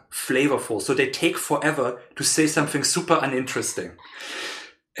it up flavorful. So they take forever to say something super uninteresting.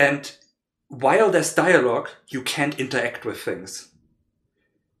 And while there's dialogue, you can't interact with things.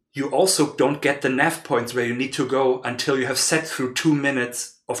 You also don't get the nav points where you need to go until you have sat through 2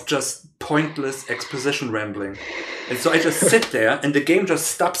 minutes of just pointless exposition rambling. And so I just sit there and the game just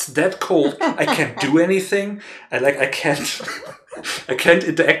stops dead cold. I can't do anything. I can't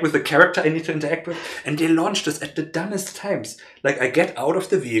interact with the character I need to interact with. And they launch this at the dumbest times. Like I get out of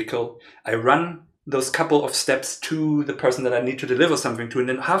the vehicle, I run those couple of steps to the person that I need to deliver something to, and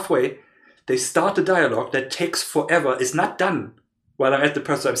then halfway they start the dialogue that takes forever, is not done. While I'm at the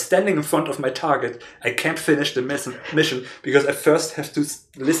person, I'm standing in front of my target. I can't finish the mission because I first have to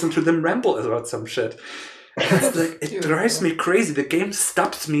listen to them ramble about some shit. It's like, it drives me crazy. The game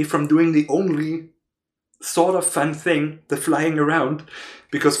stops me from doing the only sort of fun thing, the flying around,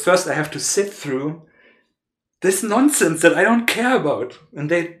 because first I have to sit through this nonsense that I don't care about. And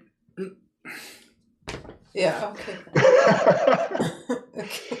they... Yeah, okay.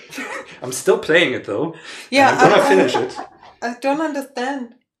 Okay. I'm still playing it though. Yeah, I'm gonna finish it. I don't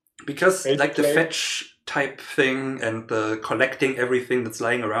understand. Because like the fetch type thing and the collecting everything that's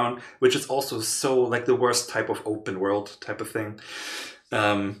lying around, which is also so like the worst type of open world type of thing.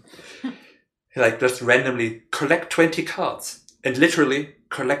 Like just randomly collect 20 cards and literally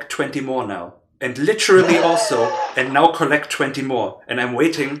collect 20 more now. And literally also, and now collect 20 more. And I'm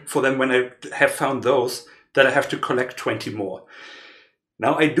waiting for them when I have found those that I have to collect 20 more.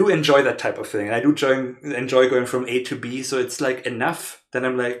 Now, I do enjoy that type of thing. I do enjoy going from A to B. So it's like enough that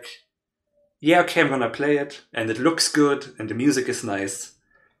I'm like, yeah, okay, I'm going to play it. And it looks good. And the music is nice.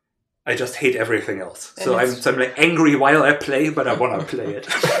 I just hate everything else. So I'm like angry while I play, but I want to play it.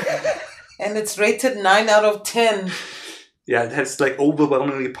 And it's rated 9 out of 10. Yeah, it has like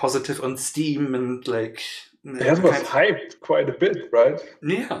overwhelmingly positive on Steam and like... It was hyped quite a bit, right?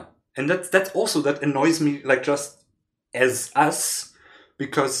 Yeah. And that's also, that annoys me, like just as us.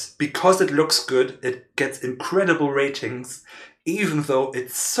 Because it looks good, it gets incredible ratings, even though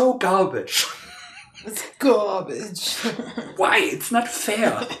it's so garbage. It's garbage. Why? It's not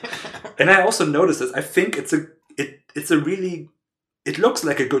fair. And I also noticed this. I think it's a really... It looks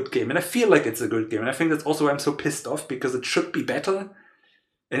like a good game, and I feel like it's a good game. And I think that's also why I'm so pissed off, because it should be better.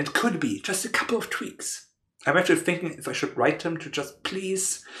 And it could be. Just a couple of tweaks. I'm actually thinking if I should write them to just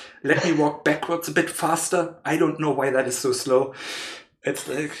please let me walk backwards a bit faster. I don't know why that is so slow. It's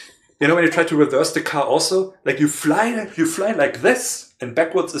like, you know, when you try to reverse the car also, like you fly like this, and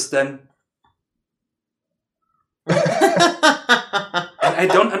backwards is then... And I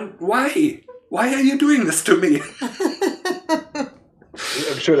don't... Why? Why are you doing this to me?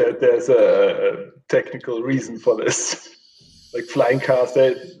 I'm sure that there's a technical reason for this. Like flying cars,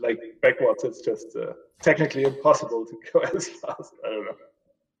 like backwards, it's just technically impossible to go as fast. I don't know.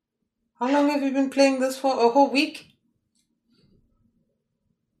 How long have you been playing this for? A whole week?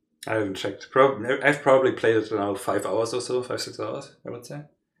 I haven't checked. I've probably played it now 5 hours or so, 5-6 hours, I would say.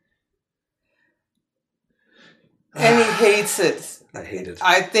 And he hates it. I hate it.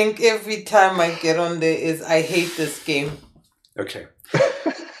 I think every time I get on there is, I hate this game. Okay.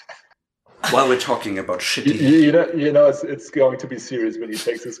 While we're talking about shitty... You know it's going to be serious when he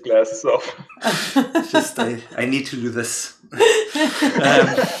takes his glasses off. Just, I need to do this.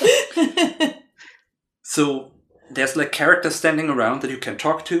 So... There's like characters standing around that you can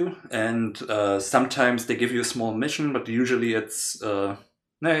talk to, and sometimes they give you a small mission, but usually it's... I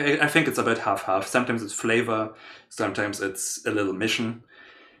think it's about half-half. Sometimes it's flavor, sometimes it's a little mission.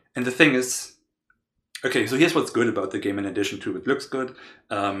 And the thing is... Okay, so here's what's good about the game in addition to it looks good.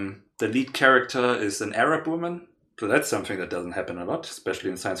 The lead character is an Arab woman, so that's something that doesn't happen a lot, especially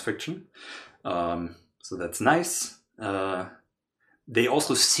in science fiction. So that's nice. They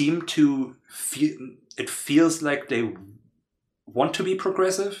also seem to feel... It feels like they want to be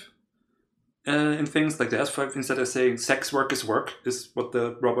progressive in things. Like there's 5 things that are saying sex work is what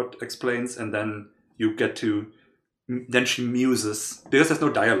the robot explains. And then you get to... Then she muses. Because there's no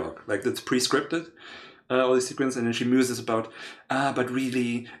dialogue. Like it's pre-scripted. All these sequences. And then she muses about, but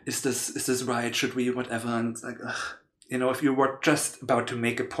really, is this right? Should we? Whatever. And it's like, ugh. if you were just about to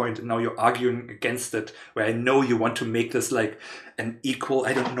make a point and now you're arguing against it, where I know you want to make this like an equal,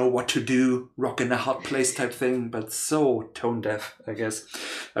 I don't know what to do, rock in a hard place type thing, but so tone deaf, I guess.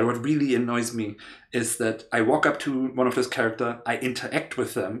 And what really annoys me is that I walk up to one of this character, I interact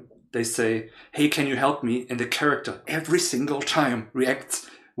with them, they say, hey, can you help me? And the character every single time reacts,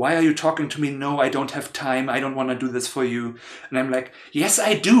 why are you talking to me? No, I don't have time. I don't want to do this for you. And I'm like, yes,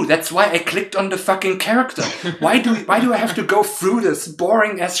 I do. That's why I clicked on the fucking character. Why do I have to go through this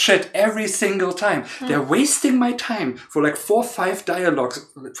boring ass shit every single time? They're wasting my time for like 4 or 5 dialogues,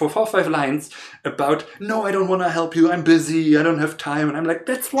 for 4 or 5 lines about, no, I don't want to help you. I'm busy. I don't have time. And I'm like,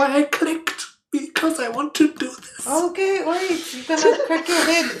 that's why I clicked. Because I want to do this. Okay, wait. You're gonna crack your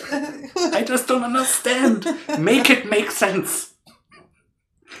head. I just don't understand. Make it make sense.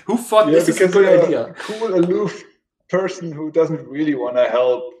 Who thought this is a good idea? A cool, aloof person who doesn't really want to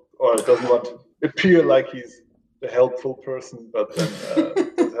help or doesn't want to appear like he's the helpful person, but then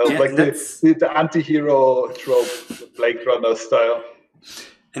help, like the anti-hero trope, the Blade Runner style.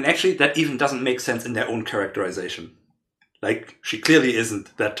 And actually, that even doesn't make sense in their own characterization. Like, she clearly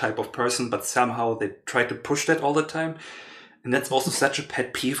isn't that type of person, but somehow they try to push that all the time. And that's also such a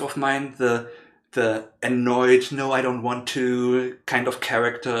pet peeve of mine, the annoyed, no, I don't want to kind of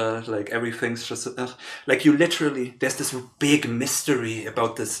character, like everything's just, like you literally, there's this big mystery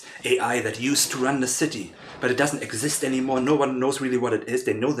about this AI that used to run the city, but it doesn't exist anymore. No one knows really what it is.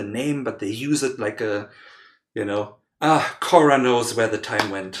 They know the name, but they use it like a, Korra knows where the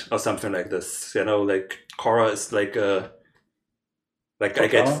time went or something like this. Like Korra is like a, like I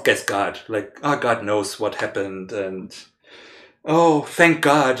guess God, like, God knows what happened and oh, thank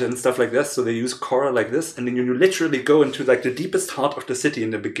God, and stuff like this. So they use Korra like this, and then you literally go into like the deepest heart of the city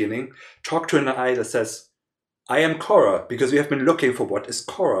in the beginning, talk to an AI that says, I am Korra, because we have been looking for what is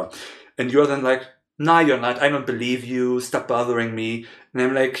Korra. And you're then like, nah, you're not, I don't believe you, stop bothering me. And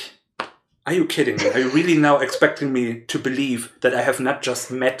I'm like, are you kidding me? Are you really now expecting me to believe that I have not just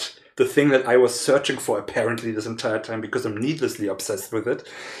met the thing that I was searching for apparently this entire time because I'm needlessly obsessed with it?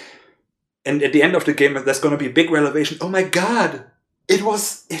 And at the end of the game, there's going to be a big revelation. Oh my God, it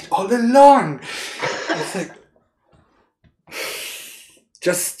was it all along. It's like,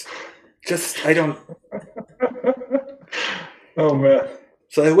 just, I don't. Oh man.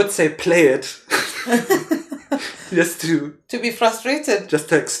 So I would say play it. Just to be frustrated. Just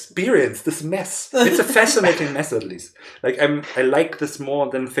to experience this mess. It's a fascinating mess, at least. Like I like this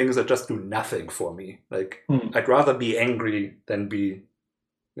more than things that just do nothing for me. Like I'd rather be angry than be,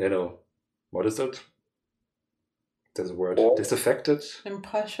 what is it? There's a word. Disaffected?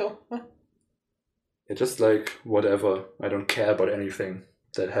 Impartial. Yeah, just like, whatever. I don't care about anything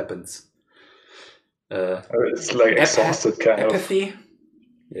that happens. It's like exhausted kind apathy? Of.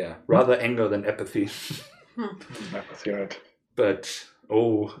 Yeah, rather anger than apathy. Apathy, right. But,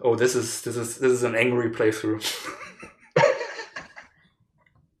 this is an angry playthrough.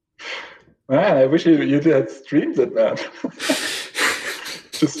 Man, I wish you had streamed it, man.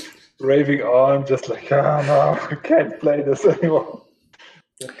 Just raving on, just like, no, I can't play this anymore.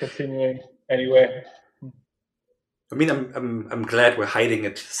 Just continuing anyway. I mean, I'm glad we're hiding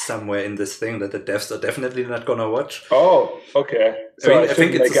it somewhere in this thing that the devs are definitely not gonna watch. Oh, okay. So I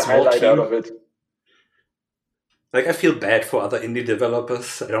think it's a highlight out of it. Like, I feel bad for other indie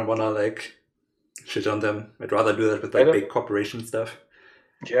developers. I don't want to shit on them. I'd rather do that with big corporation stuff.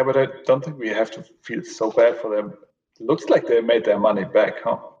 Yeah, but I don't think we have to feel so bad for them. It looks like they made their money back,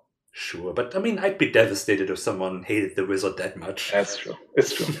 huh? Sure, but I mean, I'd be devastated if someone hated the Wizard that much. That's true.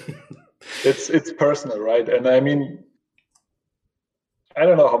 It's true. It's personal, right? And I mean, I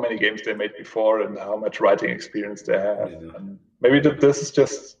don't know how many games they made before and how much writing experience they have. Yeah. And maybe this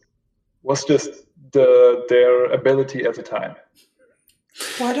is was just their ability at the time.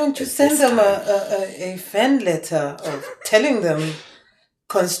 Why don't you send them a fan letter of telling them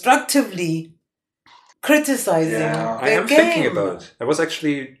constructively criticizing their game? I am thinking about it. I was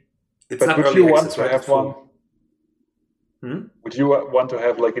actually... It's not would you want to have one? Would you want to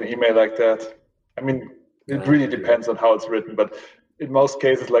have an email like that? I mean, it really depends on how it's written, but in most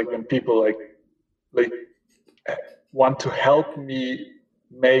cases, when people want to help me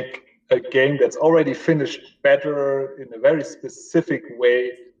make a game that's already finished better in a very specific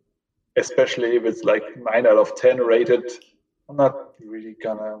way, especially if it's 9 out of 10 rated, I'm not really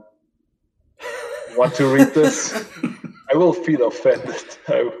gonna want to read this. I will feel offended.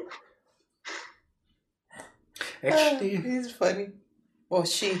 Actually, he's funny. Or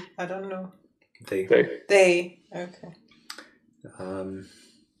she, I don't know. They. Okay.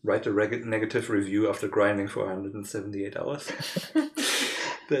 Write a negative review after grinding for 178 hours.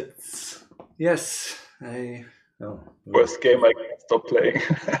 That's... Yes, I Oh. Worst game I can stop playing.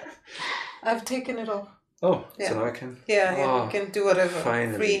 I've taken it off. Oh, Yeah. so now I can. Yeah, you can do whatever.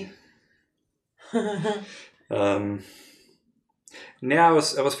 Finally. Free. Now I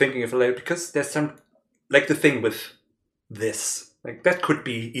was thinking of like, because there's some like the thing with this, like that could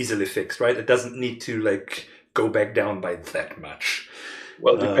be easily fixed, right? It doesn't need to like go back down by that much.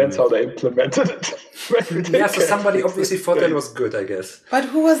 Well, it depends how they implemented it. Yeah, so somebody obviously thought that was good, I guess. But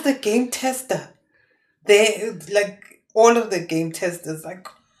who was the game tester? They like all of the game testers. Like,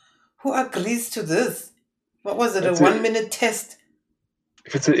 who agrees to this? What was it? A 1 minute test?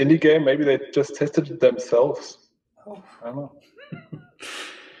 If it's an indie game, maybe they just tested it themselves. Oh. I don't know.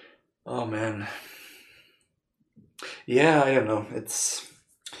 Oh man. Yeah, I don't know.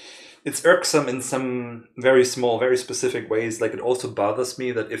 It's irksome in some very small, very specific ways. Like it also bothers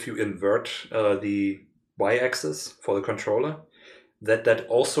me that if you invert the y-axis for the controller, that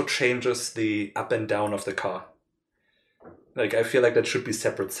also changes the up and down of the car. Like I feel like that should be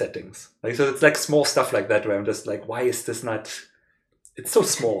separate settings. Like so, it's like small stuff like that where I'm just like, why is this not? It's so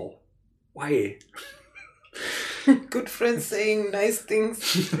small. Why? Good friends saying nice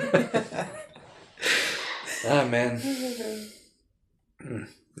things. Ah man.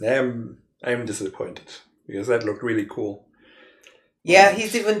 I'm disappointed because that looked really cool. Yeah,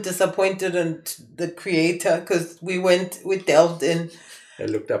 he's even disappointed in the creator because we delved in. I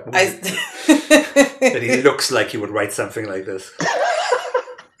looked up that he looks like he would write something like this.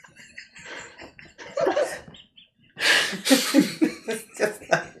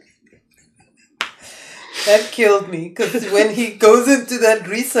 That killed me because when he goes into that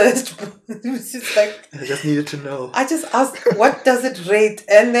research, it was just like I just needed to know. I just asked, what does it rate?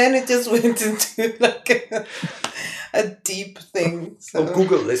 And then it just went into like a deep thing. So. Oh,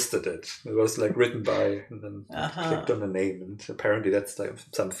 Google listed it. It was like written by, and then clicked on the name, and apparently that's like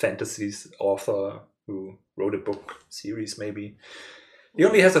some fantasies author who wrote a book series, maybe. He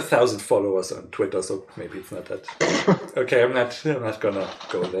only has 1,000 followers on Twitter, so maybe it's not that. Okay, I'm not gonna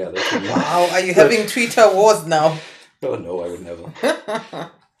go there. Wow, are you having Twitter wars now? Oh no, I would never.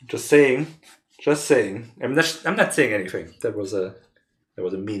 Just saying. I'm not saying anything. That was a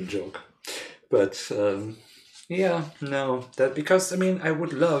mean joke. But yeah, no, that because I mean I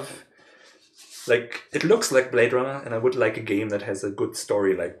would love, like it looks like Blade Runner, and I would like a game that has a good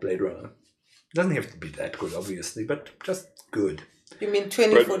story like Blade Runner. It doesn't have to be that good, obviously, but just good. You mean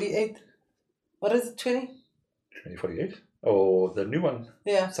 2048? What is it, 2048? Oh, the new one.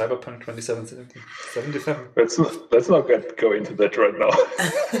 Yeah. Cyberpunk 2077. Let's not go into that right now.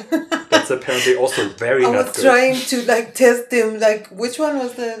 That's apparently also very not good. I was trying to like test him. Like, which one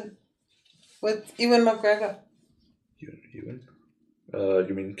was with Ewan McGregor? Ewan?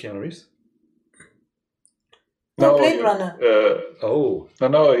 You mean Keanu Reeves? No, Blade Runner. No,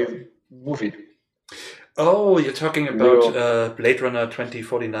 he's movie. Oh, you're talking about Blade Runner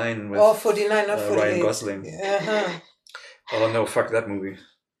 2049 with 49, not 48. Ryan Gosling. Uh-huh. Oh no, fuck that movie.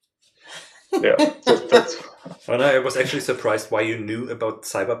 Yeah, that's... Oh no, I was actually surprised why you knew about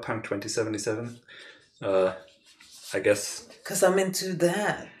Cyberpunk 2077. I guess... Because I'm into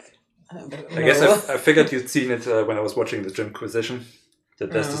that. I guess I figured you'd seen it when I was watching the Jimquisition.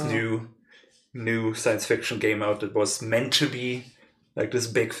 That there's this new science fiction game out that was meant to be like this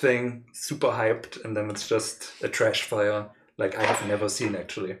big thing, super hyped, and then it's just a trash fire like I have never seen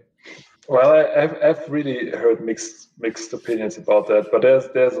actually. Well, I've really heard mixed opinions about that, but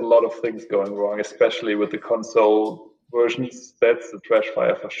there's a lot of things going wrong, especially with the console versions. That's a trash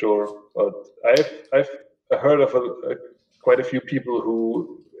fire for sure. But I've heard of quite a few people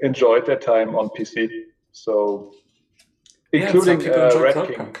who enjoyed their time on PC. So including Red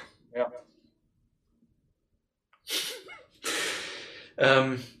King. Yeah.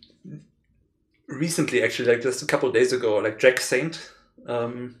 Recently, actually, like just a couple of days ago, like Jack Saint,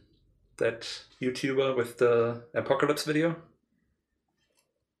 that YouTuber with the Apocalypse video.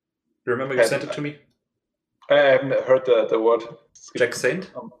 You remember you sent it to me? I haven't heard the word. Jack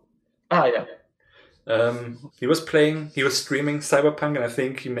Saint? Yeah. He was streaming Cyberpunk, and I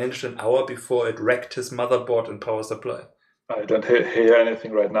think he managed an hour before it wrecked his motherboard and power supply. I don't hear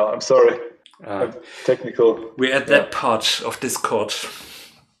anything right now. I'm sorry. Technical. We're at that part of Discord.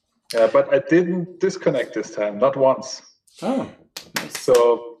 Yeah, but I didn't disconnect this time, not once. Oh, nice.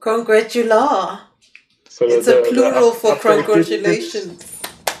 So congratulations. So it's a plural for congratulations.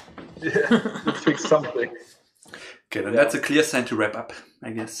 Yeah, fix something. Okay, then that's a clear sign to wrap up,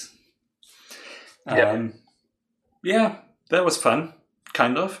 I guess. Yeah, that was fun.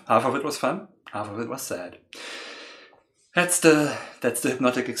 Kind of. Half of it was fun. Half of it was sad. That's the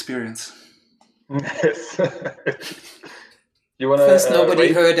hypnotic experience. Yes. You want to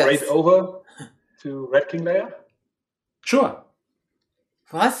rate over to Red King Lair? Sure.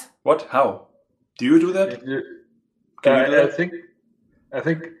 What? What? How? Do you do that? Can you do that? I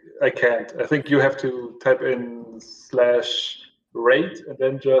think I can't. I think you have to type in /rate and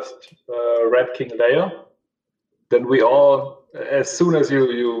then just Red King layer. Then we all, as soon as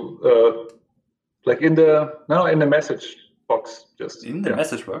you like in the message box, just in the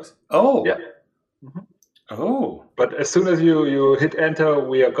message box. Oh. Yeah. Mm-hmm. Oh. But as soon as you hit enter,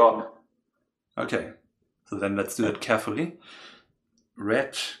 we are gone. Okay. So then let's do that carefully.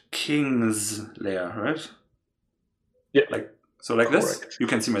 Red King's layer, right? Yeah. Like Correct. this. You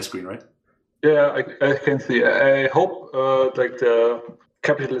can see my screen, right? Yeah, I can see. I hope like the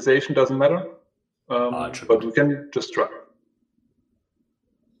capitalization doesn't matter, but we can just try.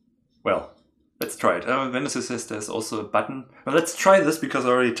 Well, let's try it. Venice says there's also a button. Well, let's try this because I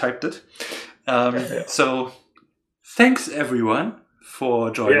already typed it. So, thanks everyone for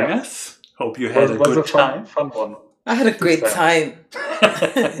joining us. Hope you had a good time. Fun one. I had a great time.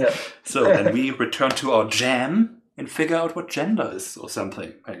 So then we return to our jam and figure out what gender is or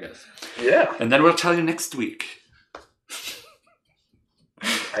something, I guess. Yeah. And then we'll tell you next week.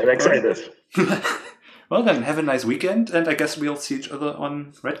 I'm excited. Well then, have a nice weekend, and I guess we'll see each other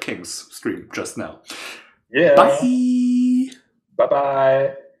on Red King's stream just now. Yeah. Bye.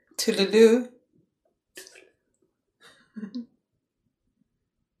 Bye-bye. Toodaloo.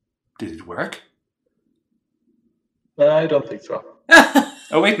 Did it work? I don't think so.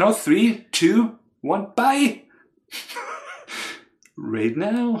 Oh wait, no, 3, 2, 1, bye! Right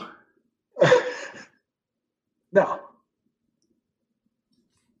now? No.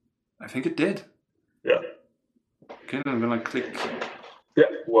 I think it did. Yeah. Okay, I'm gonna click Yeah,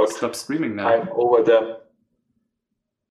 works. stop streaming now. I'm over there.